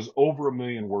you, I was over 1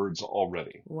 million words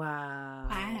already. Wow.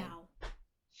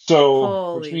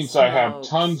 So, which means I have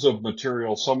tons of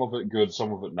material, some of it good,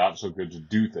 some of it not so good to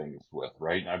do things with,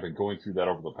 right? And I've been going through that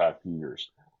over the past few years.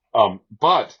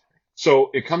 But so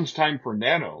it comes time for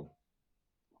Nano,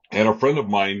 and a friend of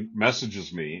mine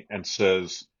messages me and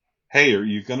says, hey, are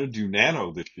you going to do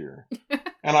Nano this year?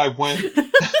 And I went,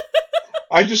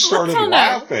 I just started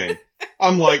laughing.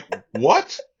 I'm like,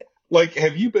 what? Like,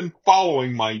 have you been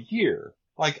following my year?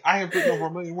 Like, I have written over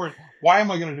 1 million words. Why am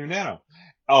I going to do Nano?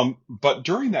 But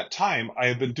during that time, I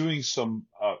have been doing some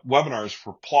webinars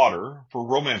for Plottr, for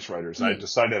romance writers. And I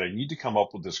decided I need to come up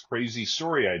with this crazy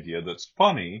story idea that's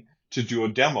funny to do a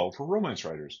demo for romance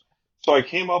writers. So I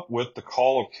came up with the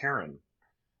Call of Karen.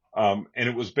 And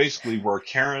it was basically where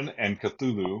Karen and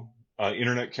Cthulhu,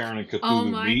 Internet Karen and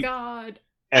Cthulhu meet. God.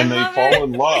 And they fall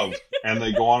in love and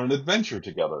they go on an adventure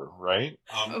together, right?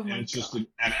 And it's just an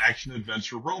action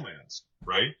adventure romance,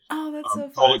 right? Oh, that's so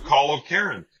fun. Call it Call of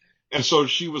Karen. And so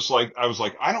she was like, I was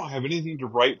like, I don't have anything to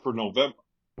write for November.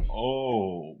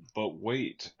 Oh, but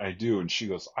wait, I do. And she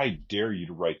goes, I dare you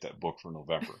to write that book for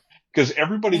November. Because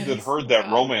everybody that heard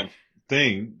that romance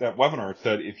thing, that webinar,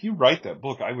 said, if you write that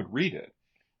book, I would read it.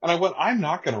 And I went, I'm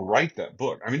not going to write that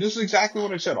book. I mean, this is exactly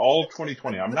what I said all of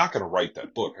 2020. I'm not going to write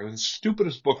that book. It was the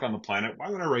stupidest book on the planet. Why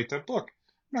would I write that book?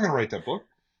 I'm not going to write that book.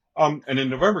 And then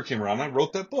November came around and I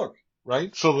wrote that book,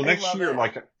 right? So the next year,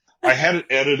 I had it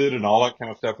edited and all that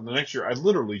kind of stuff. And the next year, I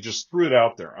literally just threw it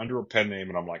out there under a pen name.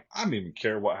 And I'm like, I don't even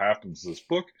care what happens to this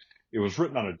book. It was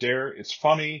written on a dare. It's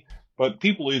funny, but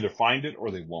people either find it or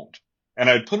they won't. And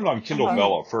I'd put it on Kindle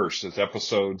Vella first as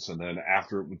episodes. And then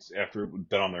after it had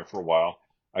been on there for a while,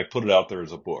 I put it out there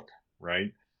as a book,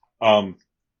 right?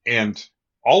 And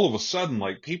all of a sudden,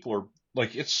 like, people are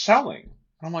like, it's selling.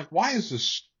 And I'm like, why is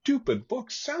this stupid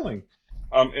book selling?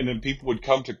 And then people would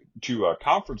come to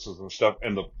conferences and stuff,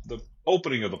 and the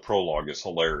opening of the prologue is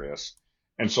hilarious.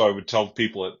 And so I would tell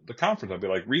people at the conference, I'd be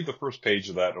like, read the first page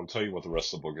of that. It'll tell you what the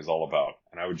rest of the book is all about.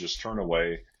 And I would just turn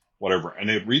away, whatever. And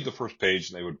they'd read the first page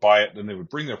and they would buy it. Then they would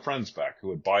bring their friends back who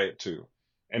would buy it too.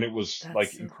 And it was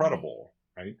That's so incredible,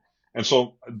 right? And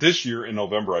so this year in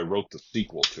November, I wrote the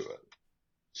sequel to it.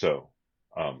 So,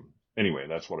 anyway,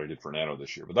 that's what I did for Nano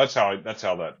this year. But that's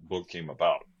how that book came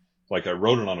about. Like, I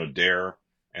wrote it on a dare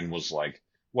and was like,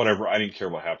 whatever, I didn't care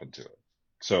what happened to it.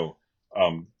 So,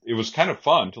 it was kind of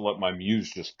fun to let my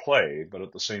muse just play, but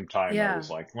at the same time, I was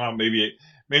like, well, maybe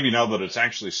now that it's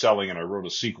actually selling and I wrote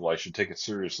a sequel, I should take it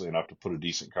seriously enough to put a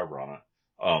decent cover on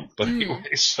it. But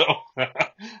anyway, so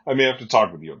I may have to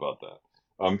talk with you about that.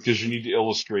 Because you need to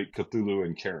illustrate Cthulhu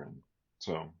and Karen.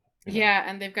 So. Yeah,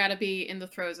 and they've got to be in the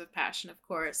throes of passion, of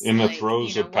course. In the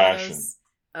throes of passion.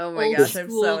 Oh my gosh, I'm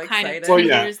so excited. Well,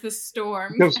 yeah. The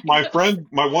storm. Because my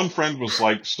one friend was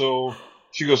like, so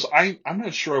she goes, I'm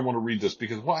not sure I want to read this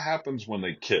because what happens when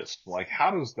they kiss? Like,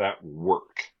 how does that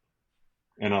work?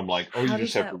 And I'm like, oh, you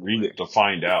just have to read it to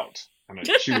find out. And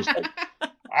she was like,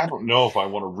 I don't know if I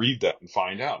want to read that and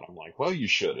find out. I'm like, well, you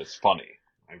should. It's funny.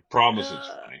 I promise it's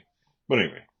funny. But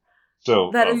anyway,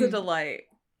 so. That is a delight.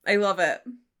 I love it.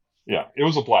 Yeah, it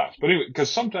was a blast. But anyway,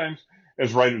 because sometimes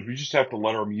as writers, we just have to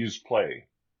let our muse play,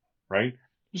 right?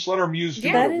 Just let our muse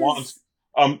do what it wants.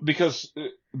 Because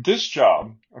this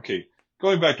job, okay,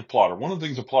 going back to Plottr, one of the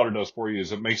things that Plottr does for you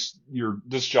is it makes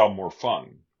this job more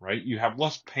fun, right? You have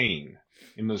less pain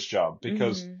in this job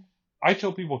because I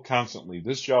tell people constantly,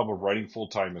 this job of writing full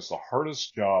time is the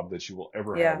hardest job that you will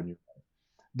ever have in your life.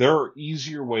 There are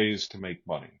easier ways to make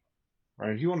money,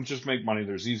 right? If you want to just make money,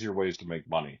 there's easier ways to make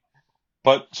money.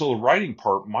 But so the writing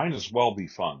part might as well be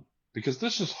fun because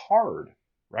this is hard,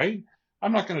 right?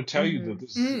 I'm not going to tell you that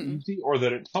this is easy or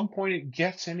that at some point it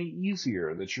gets any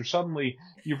easier, that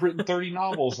you've written 30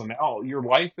 novels and now your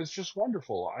life is just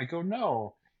wonderful. I go,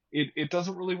 no, it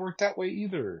doesn't really work that way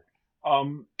either.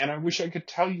 And I wish I could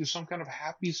tell you some kind of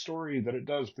happy story that it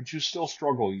does, but you still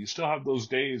struggle. You still have those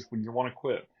days when you want to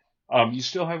quit. You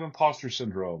still have imposter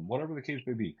syndrome, whatever the case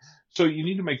may be. So you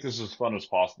need to make this as fun as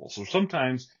possible. So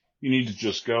sometimes you need to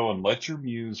just go and let your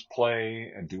muse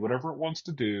play and do whatever it wants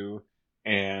to do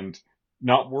and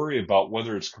not worry about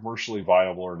whether it's commercially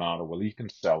viable or not or whether you can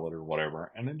sell it or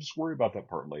whatever. And then just worry about that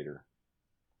part later.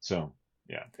 So,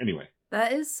 yeah. Anyway.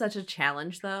 That is such a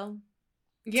challenge, though.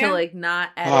 Yeah. To, like, not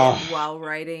edit while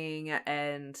writing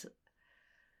and...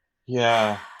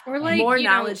 Yeah. Or, like, more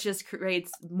knowledge just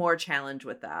creates more challenge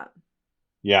with that.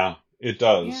 Yeah, it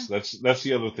does. Yeah. That's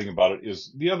the other thing about it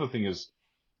is... The other thing is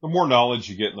the more knowledge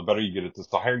you get and the better you get at this,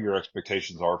 the higher your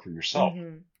expectations are for yourself.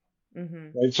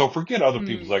 Right? So forget other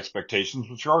people's expectations,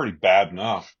 which are already bad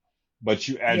enough, but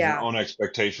you add your own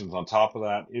expectations on top of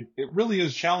that. It really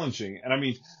is challenging. And I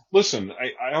mean, listen,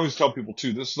 I always tell people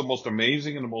too, this is the most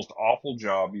amazing and the most awful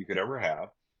job you could ever have.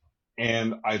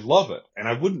 And I love it. And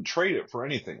I wouldn't trade it for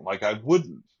anything. Like I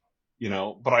wouldn't,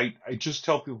 but I just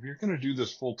tell people, if you're going to do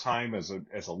this full time as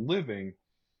a living,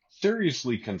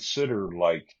 seriously consider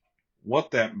like,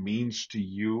 what that means to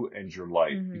you and your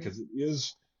life, because it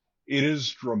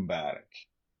is dramatic.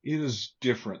 It is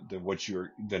different than what you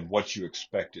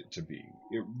expect it to be.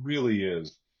 It really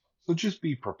is. So just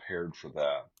be prepared for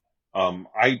that.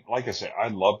 Like I said, I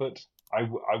love it.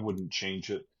 I wouldn't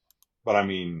change it, but I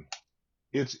mean,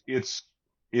 it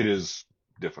is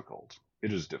difficult.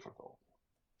 It is difficult.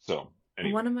 So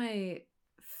anyway. One of my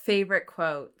favorite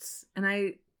quotes, and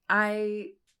I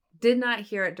did not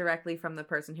hear it directly from the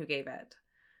person who gave it.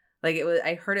 Like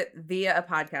I heard it via a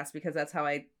podcast because that's how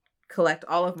I collect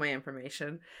all of my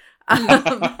information. As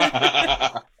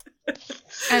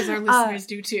our listeners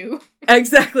do too.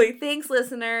 Exactly. Thanks,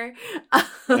 listener.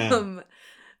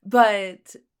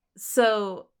 But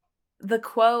so the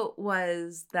quote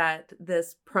was that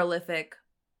this prolific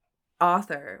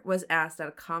author was asked at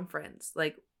a conference,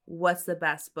 like, what's the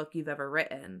best book you've ever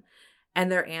written?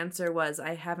 And their answer was,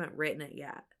 I haven't written it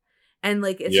yet. And,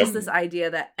 like, it's just this idea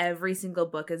that every single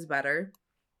book is better.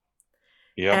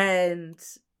 Yeah. And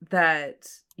that,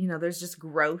 there's just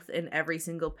growth in every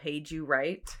single page you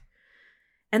write.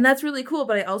 And that's really cool.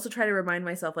 But I also try to remind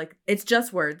myself, like, it's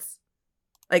just words.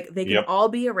 Like, they can all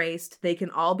be erased. They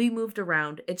can all be moved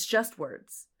around. It's just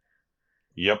words.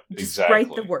 Yep, just exactly.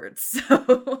 write the words.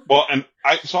 Well, and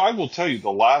I will tell you, the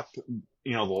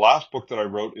last book that I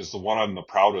wrote is the one I'm the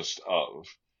proudest of.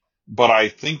 But I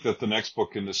think that the next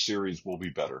book in this series will be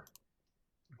better,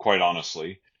 quite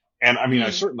honestly. And I mean,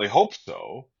 I certainly hope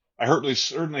so.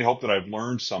 certainly hope that I've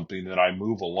learned something that I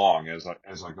move along as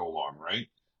I go along, right?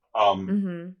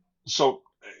 Mm-hmm. So,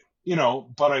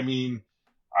 but I mean,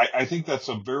 I think that's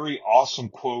a very awesome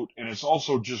quote, and it's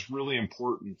also just really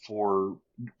important for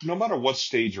no matter what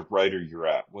stage of writer you're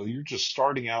at, whether you're just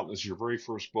starting out as your very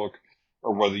first book,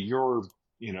 or whether you're,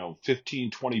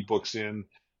 15, 20 books in,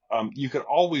 you can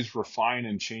always refine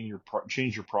and change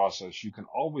your process. You can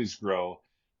always grow.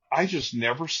 I just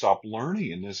never stop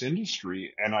learning in this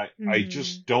industry, and I Mm-hmm.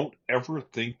 just don't ever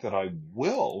think that I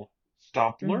will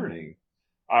stop Mm-hmm. learning.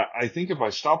 I think if I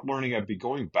stopped learning, I'd be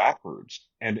going backwards.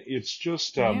 And it's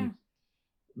just, Yeah.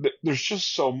 there's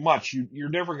just so much. You're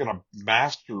never going to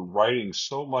master writing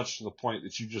so much to the point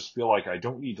that you just feel like I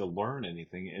don't need to learn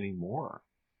anything anymore.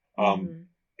 Um, Mm-hmm.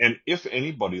 and if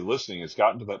anybody listening has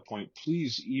gotten to that point,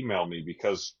 please email me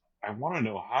because I want to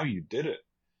know how you did it.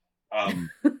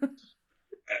 Um,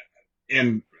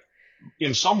 and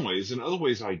in some ways, in other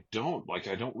ways, I don't. Like,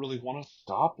 I don't really want to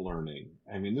stop learning.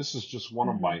 I mean, this is just one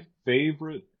of Mm-hmm. my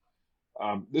favorite.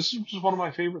 This is just one of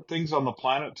my favorite things on the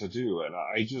planet to do, and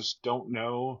I just don't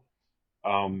know.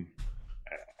 Um,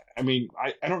 I mean,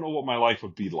 I don't know what my life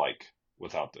would be like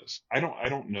without this. I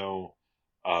don't know.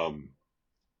 Um,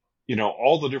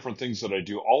 all the different things that I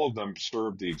do, all of them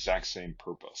serve the exact same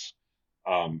purpose.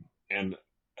 And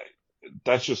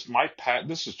that's just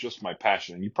this is just my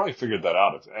passion. And you probably figured that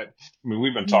out. I mean,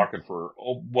 we've been talking for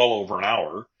well over an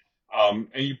hour. And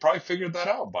you probably figured that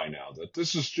out by now, that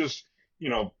this is just,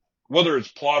 whether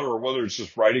it's Plottr or whether it's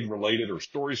just writing related or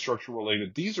story structure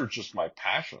related, these are just my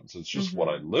passions. It's just what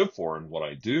I Mm-hmm. live for and what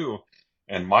I do.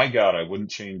 And my God, I wouldn't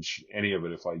change any of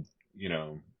it if you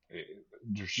know, eh,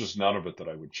 there's just none of it that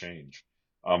I would change.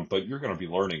 But you're going to be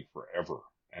learning forever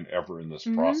and ever in this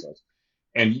Mm-hmm. process.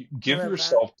 And I give love that.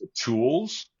 yourself the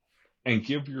tools and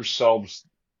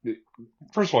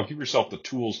first of all, give yourself the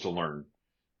tools to learn.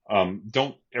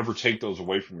 Don't ever take those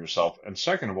away from yourself. And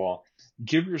second of all,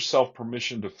 give yourself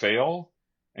permission to fail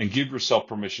and give yourself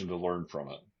permission to learn from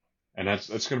it. And that's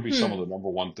going to be some of the number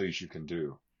one things you can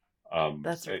do.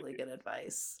 That's It, really good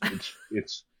advice.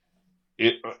 it's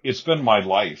it's been my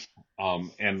life.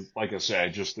 And like I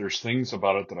say, there's things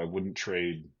about it that I wouldn't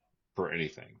trade for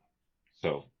anything.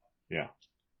 So yeah.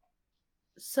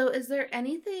 So, is there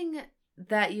anything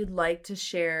that you'd like to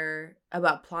share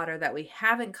about Plottr that we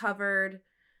haven't covered,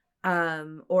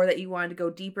 or that you wanted to go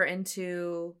deeper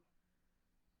into?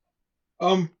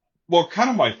 Um, well, kind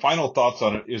of my final thoughts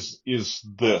on it is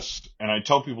this, and I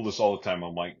tell people this all the time.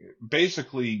 I'm like,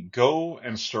 basically, go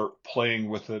and start playing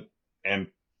with it and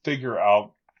figure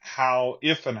out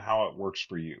if and how it works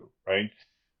for you, right?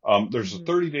 There's a Mm-hmm.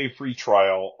 30-day free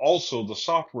trial. Also, the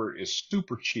software is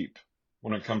super cheap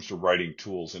when it comes to writing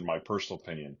tools, in my personal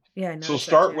opinion. Yeah, I So noticed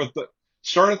that too.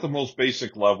 start at the most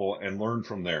basic level and learn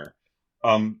from there.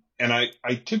 And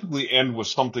I typically end with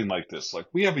something like this. Like,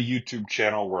 we have a YouTube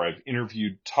channel where I've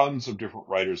interviewed tons of different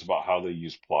writers about how they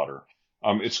use Plottr.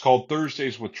 It's called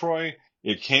Thursdays with Troy.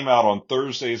 It came out on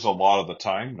Thursdays a lot of the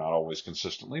time, not always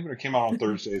consistently, but it came out on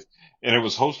Thursdays, and it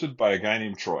was hosted by a guy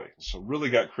named Troy. So really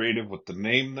got creative with the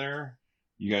name there.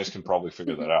 You guys can probably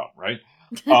figure that out, right?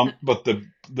 But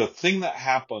the thing that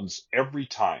happens every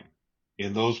time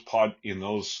in those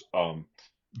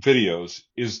videos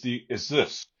is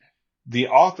this. The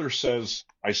author says,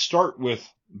 I start with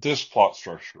this plot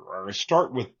structure, or I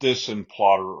start with this in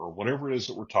Plottr, or whatever it is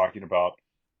that we're talking about,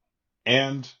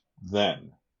 and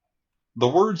then. The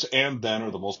words "and then"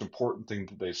 are the most important thing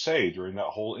that they say during that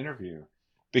whole interview,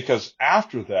 because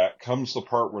after that comes the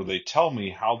part where they tell me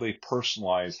how they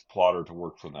personalized Plottr to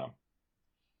work for them.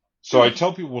 So I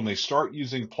tell people, when they start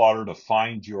using Plottr, to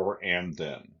find your "and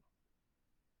then."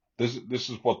 This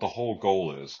is what the whole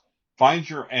goal is. Find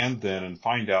your "and then" and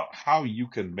find out how you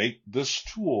can make this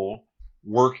tool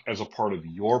work as a part of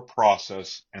your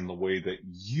process and the way that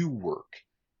you work.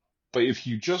 But if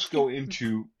you just go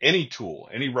into any tool,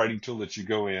 any writing tool that you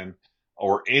go in,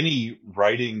 or any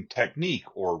writing technique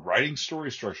or writing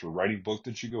story structure, writing book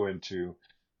that you go into,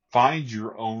 find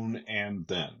your own "and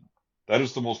then." That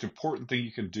is the most important thing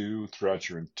you can do throughout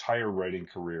your entire writing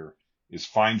career, is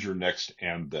find your next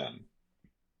 "and then."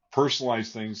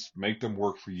 Personalize things, make them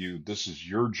work for you. This is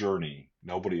your journey,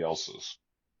 nobody else's.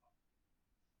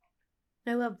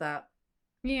 I love that.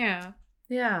 Yeah.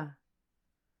 Yeah.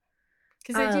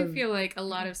 Because I do feel like a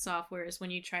lot of softwares,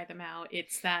 when you try them out,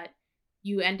 it's that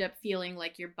you end up feeling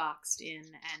like you're boxed in,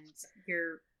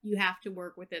 and you have to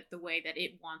work with it the way that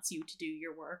it wants you to do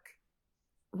your work.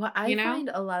 What I find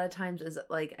a lot of times is,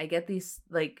 like, I get these,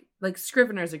 like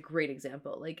Scrivener is a great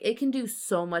example. Like, it can do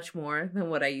so much more than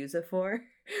what I use it for,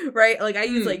 right? Like, I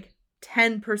use like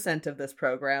 10% of this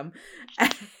program.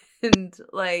 And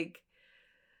like,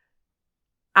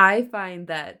 I find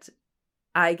that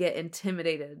I get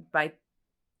intimidated by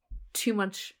too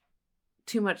much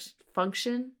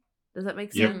function. Does that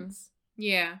make sense?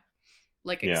 Yeah.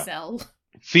 Like Excel.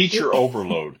 Feature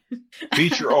overload.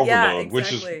 Feature overload, yeah, exactly.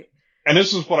 Which is, and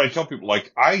this is what I tell people,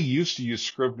 like, I used to use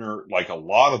Scrivener, like a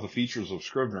lot of the features of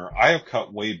Scrivener, I have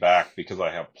cut way back because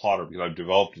I have Plottr, because I've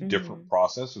developed a different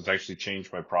process. It's actually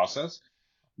changed my process.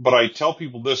 But I tell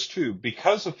people this too,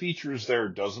 because a feature is there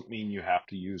doesn't mean you have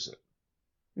to use it.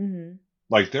 Mm-hmm.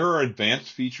 Like, there are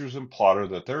advanced features in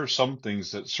Plottr that there are some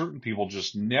things that certain people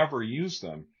just never use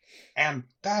them. And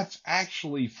that's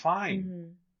actually fine. Mm-hmm.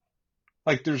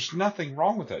 Like, there's nothing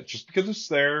wrong with that. Just because it's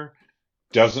there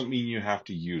doesn't mean you have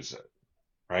to use it,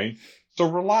 right? So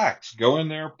relax, go in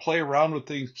there, play around with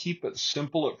things, keep it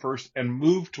simple at first, and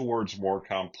move towards more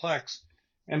complex,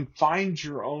 and find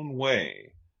your own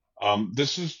way.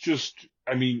 This is just,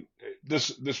 I mean,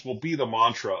 this will be the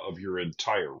mantra of your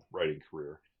entire writing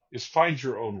career, is find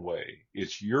your own way.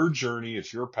 It's your journey,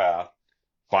 it's your path.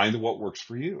 Find what works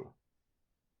for you.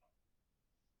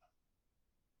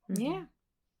 Yeah.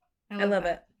 I love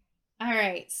it. All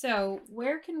right. So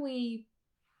where can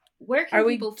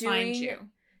people find you?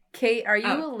 Kate, are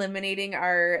you eliminating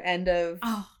our end of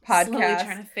podcast? Slowly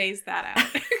trying to phase that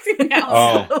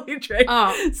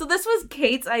out. So this was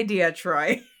Kate's idea,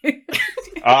 Troy.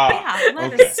 I'm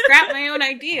going to scrap my own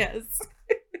ideas.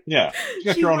 Yeah. You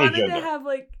got your own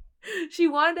agenda. She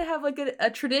wanted to have like a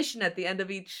tradition at the end of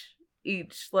each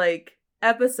like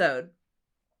episode.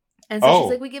 And so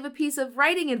she's like, we give a piece of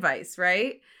writing advice,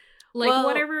 right? Like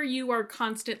whatever you are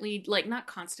constantly, like not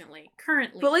constantly,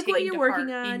 currently, but like what you're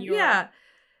working on,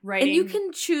 writing. And you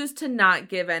can choose to not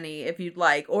give any if you'd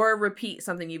like, or repeat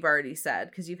something you've already said,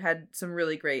 because you've had some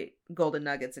really great golden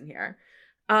nuggets in here.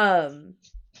 But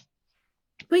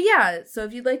yeah, so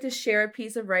if you'd like to share a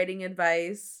piece of writing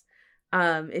advice,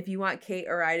 if you want Kate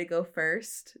or I to go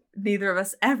first, neither of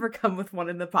us ever come with one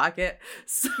in the pocket.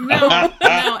 So. No,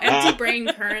 empty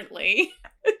brain currently.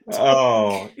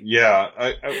 Oh, yeah.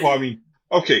 Well, I mean,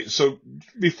 okay, so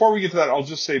before we get to that, I'll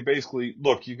just say basically,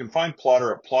 look, you can find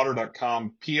Plottr at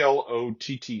plottr.com,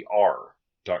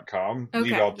 Plottr.com. Okay,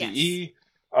 leave out the E.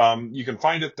 You can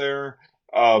find it there.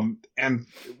 And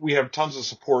we have tons of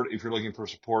support if you're looking for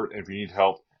support and if you need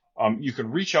help. You can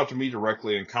reach out to me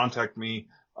directly and contact me.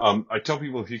 I tell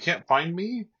people, if you can't find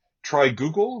me, try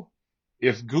Google.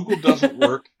 If Google doesn't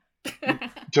work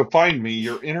to find me,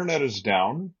 your internet is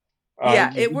down.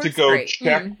 It works to go great.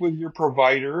 check with your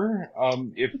provider,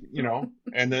 if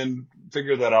and then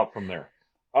figure that out from there.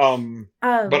 But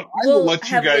I will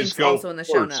let you guys go also in the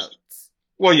show notes.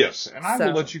 Well, yes, and I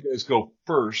will let you guys go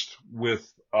first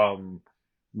with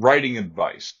writing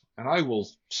advice, and I will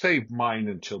save mine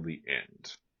until the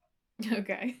end.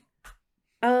 Okay.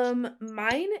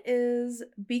 Mine is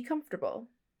be comfortable.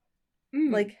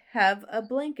 Like, have a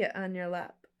blanket on your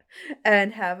lap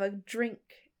and have a drink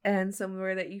and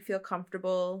somewhere that you feel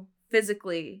comfortable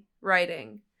physically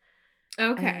writing.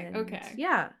 Okay.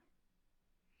 Yeah.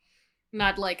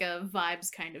 Not like a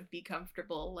vibes kind of be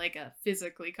comfortable, like a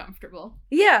physically comfortable.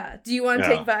 Yeah. Do you want to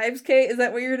take vibes, Kate? Is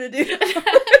that what you're going to do?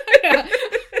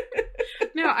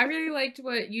 No, I really liked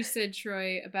what you said,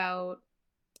 Troy, about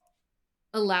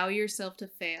allow yourself to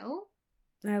fail.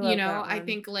 I love that one. I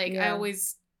think I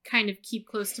always kind of keep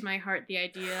close to my heart the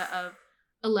idea of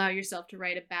allow yourself to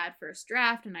write a bad first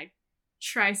draft, and I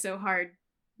try so hard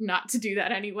not to do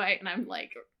that anyway, and I'm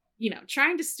like,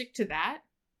 trying to stick to that.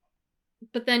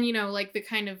 But then, the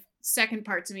kind of second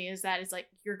part to me is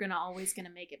you're always gonna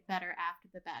make it better after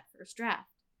the bad first draft.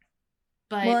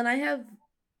 But well, and I have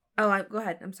go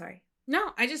ahead, I'm sorry.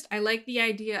 No, I like the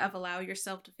idea of allow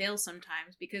yourself to fail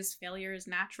sometimes, because failure is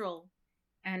natural.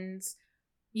 And,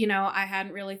 I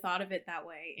hadn't really thought of it that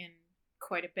way in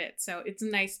quite a bit. So it's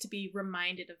nice to be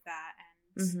reminded of that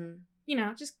and,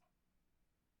 just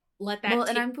let that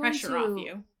take pressure off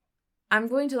you. I'm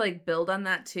going to build on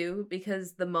that too,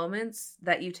 because the moments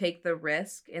that you take the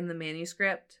risk in the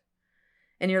manuscript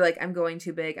and you're like, I'm going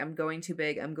too big, I'm going too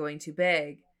big, I'm going too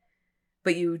big,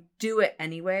 but you do it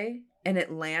anyway and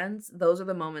it lands, those are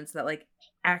the moments that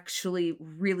actually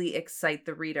really excite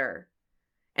the reader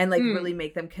and really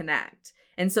make them connect.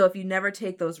 And so if you never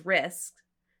take those risks,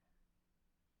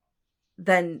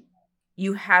 then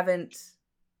you haven't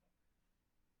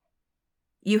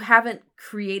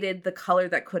created the color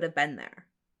that could have been there.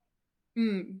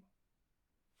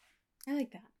 I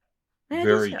like that.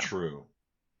 Very true.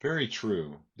 Very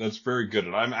true. That's very good.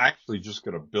 And I'm actually just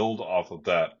going to build off of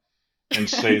that and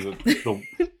say that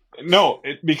No,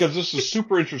 because this is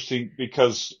super interesting,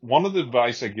 because one of the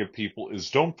advice I give people is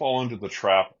don't fall into the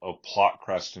trap of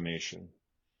plotcrastination.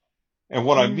 And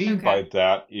what I mean by Okay.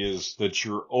 that is that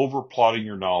you're over plotting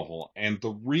your novel. And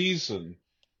the reason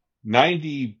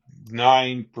 99%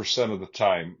 of the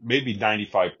time, maybe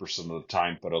 95% of the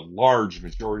time, but a large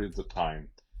majority of the time,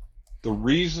 the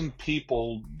reason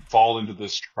people fall into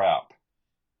this trap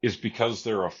is because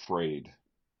they're afraid.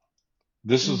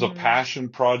 This is a passion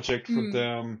project for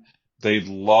them. They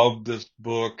love this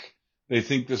book. They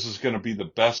think this is going to be the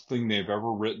best thing they've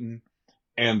ever written.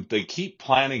 And they keep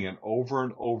planning it over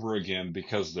and over again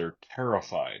because they're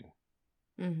terrified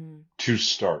to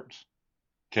start.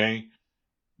 Okay?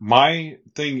 My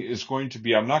thing is going to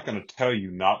be, I'm not going to tell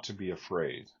you not to be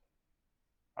afraid.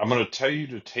 I'm going to tell you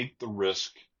to take the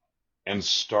risk and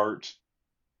start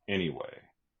anyway.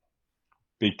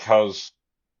 Because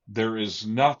there is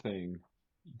nothing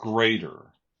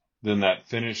greater than that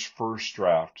finished first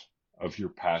draft of your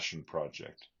passion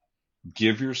project.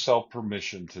 Give yourself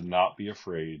permission to not be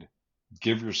afraid.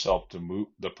 Give yourself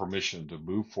the permission to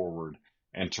move forward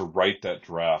and to write that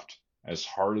draft as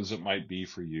hard as it might be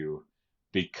for you,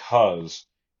 because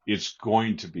it's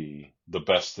going to be the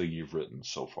best thing you've written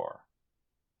so far.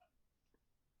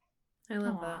 I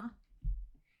love that.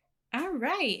 All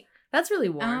right. That's really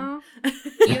warm.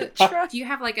 Do you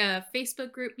have like a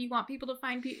Facebook group you want people to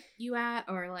find you at,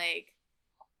 or like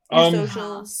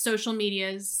social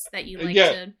medias that you like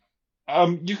to?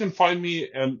 You can find me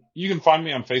on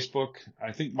Facebook.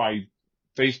 I think my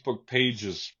Facebook page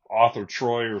is Author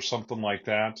Troy or something like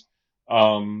that.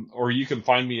 Or you can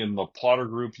find me in the Plottr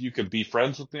group. You can be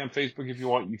friends with me on Facebook if you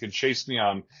want. You can chase me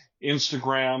on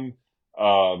Instagram,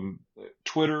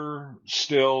 Twitter.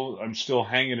 I'm still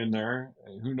hanging in there.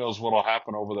 Who knows what'll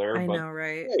happen over there? I know,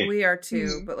 right? Hey, we are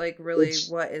too. But like, really,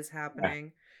 what is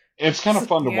happening? It's kind of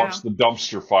fun to watch the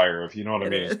dumpster fire, if you know what I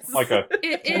mean. It's like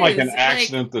an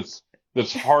accident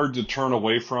that's hard to turn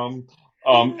away from.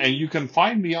 And you can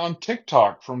find me on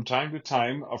TikTok from time to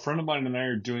time. A friend of mine and I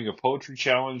are doing a poetry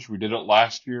challenge. We did it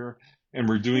last year, and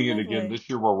we're doing it again this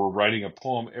year, where we're writing a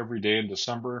poem every day in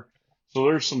December. So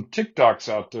there's some TikToks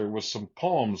out there with some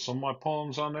of my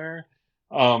poems on there.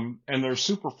 And they're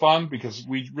super fun because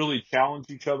we really challenge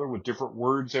each other with different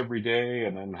words every day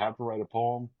and then have to write a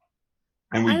poem.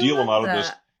 And we deal them out of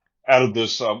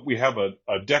this. We have a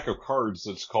deck of cards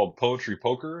that's called Poetry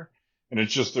Poker. And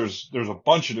it's just, there's a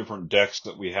bunch of different decks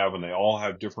that we have, and they all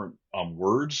have different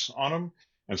words on them.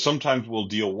 And sometimes we'll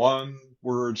deal one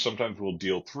word, sometimes we'll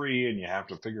deal three, and you have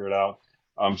to figure it out.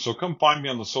 So come find me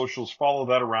on the socials, follow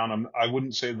that around. I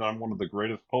wouldn't say that I'm one of the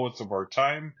greatest poets of our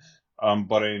time,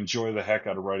 but I enjoy the heck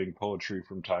out of writing poetry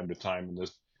from time to time. And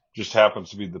this just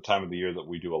happens to be the time of the year that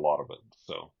we do a lot of it.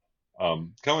 So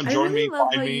come and join me,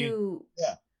 find me.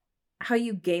 How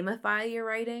you gamify your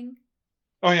writing.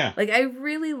 Oh, yeah. Like, I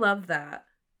really love that.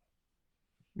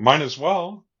 Mine as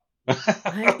well.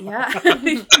 Yeah.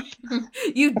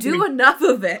 You do enough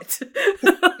of it.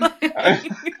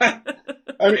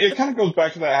 I mean, it kind of goes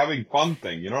back to that having fun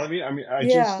thing. You know what I mean? I mean,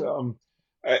 just,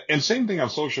 and same thing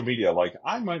on social media. Like,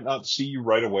 I might not see you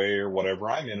right away or whatever.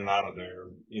 I'm in and out of there,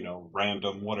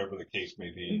 random, whatever the case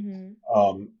may be.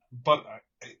 But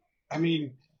I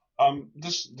mean,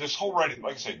 this whole writing,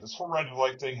 like I say, this whole writing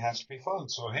life thing has to be fun.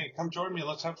 So, hey, come join me.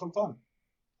 Let's have some fun.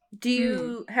 Do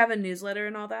you have a newsletter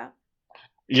and all that?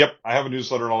 Yep, I have a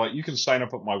newsletter and all that. You can sign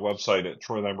up at my website at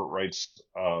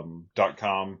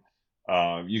troylambertwrites.com.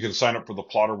 You can sign up for the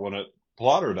Plottr one at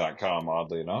plottr.com,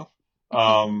 oddly enough. But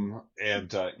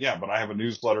I have a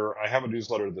newsletter. I have a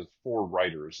newsletter that's for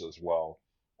writers as well,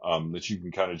 that you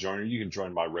can kind of join. Or you can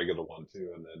join my regular one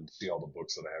too, and then see all the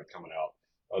books that I have coming out.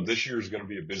 This year is going to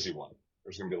be a busy one.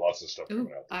 There's going to be lots of stuff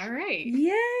coming out. All right.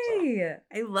 Yay! So.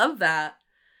 I love that.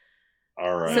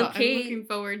 All right. So I'm looking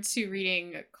forward to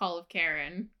reading Call of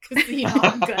Karen, because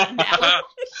I'm good now.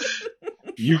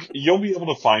 You'll be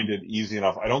able to find it easy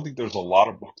enough. I don't think there's a lot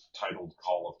of books titled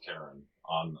Call of Karen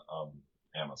on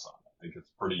Amazon. I think it's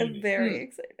pretty unique. I'm very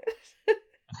excited.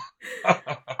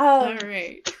 All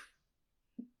right.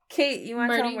 Kate, you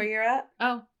want to tell them where you're at?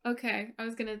 Oh, okay. I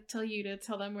was going to tell you to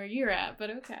tell them where you're at, but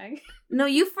okay. No,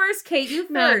 you first, Kate. You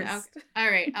first. No. All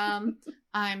right.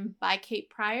 I'm by Kate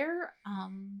Pryor.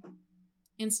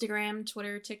 Instagram,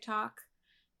 Twitter, TikTok,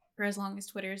 for as long as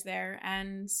Twitter's there.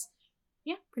 And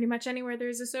yeah, pretty much anywhere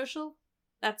there's a social,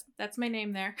 that's my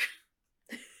name there.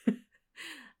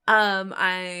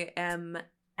 I am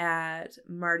at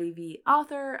Marty V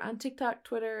Author on TikTok,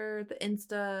 Twitter, the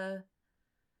Insta,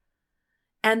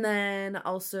 and then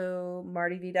also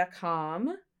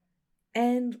martyv.com.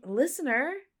 And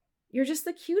listener, you're just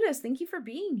the cutest. Thank you for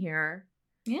being here.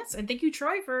 Yes, and thank you,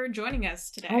 Troy, for joining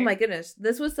us today. Oh my goodness,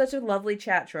 this was such a lovely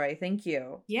chat, Troy. Thank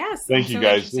you. Yes, thank you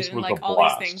guys. This was a blast.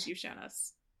 All these things you've shown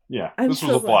us. Yeah, this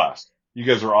was a blast. You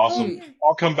guys are awesome. Oh, yeah.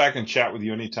 I'll come back and chat with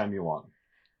you anytime you want.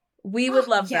 We would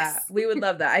love that. We would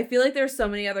love that. I feel like there's so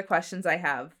many other questions I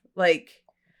have. Like,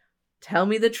 tell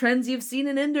me the trends you've seen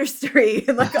in industry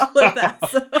and like all of that.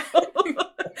 So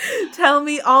tell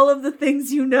me all of the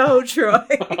things you know, Troy.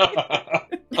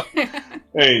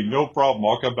 Hey, no problem.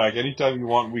 I'll come back anytime you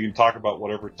want. We can talk about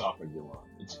whatever topic you want.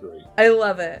 It's great. I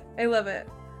love it. I love it.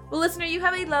 Well, listener, you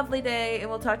have a lovely day, and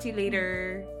we'll talk to you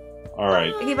later. All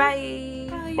right. Okay,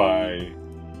 bye. Bye.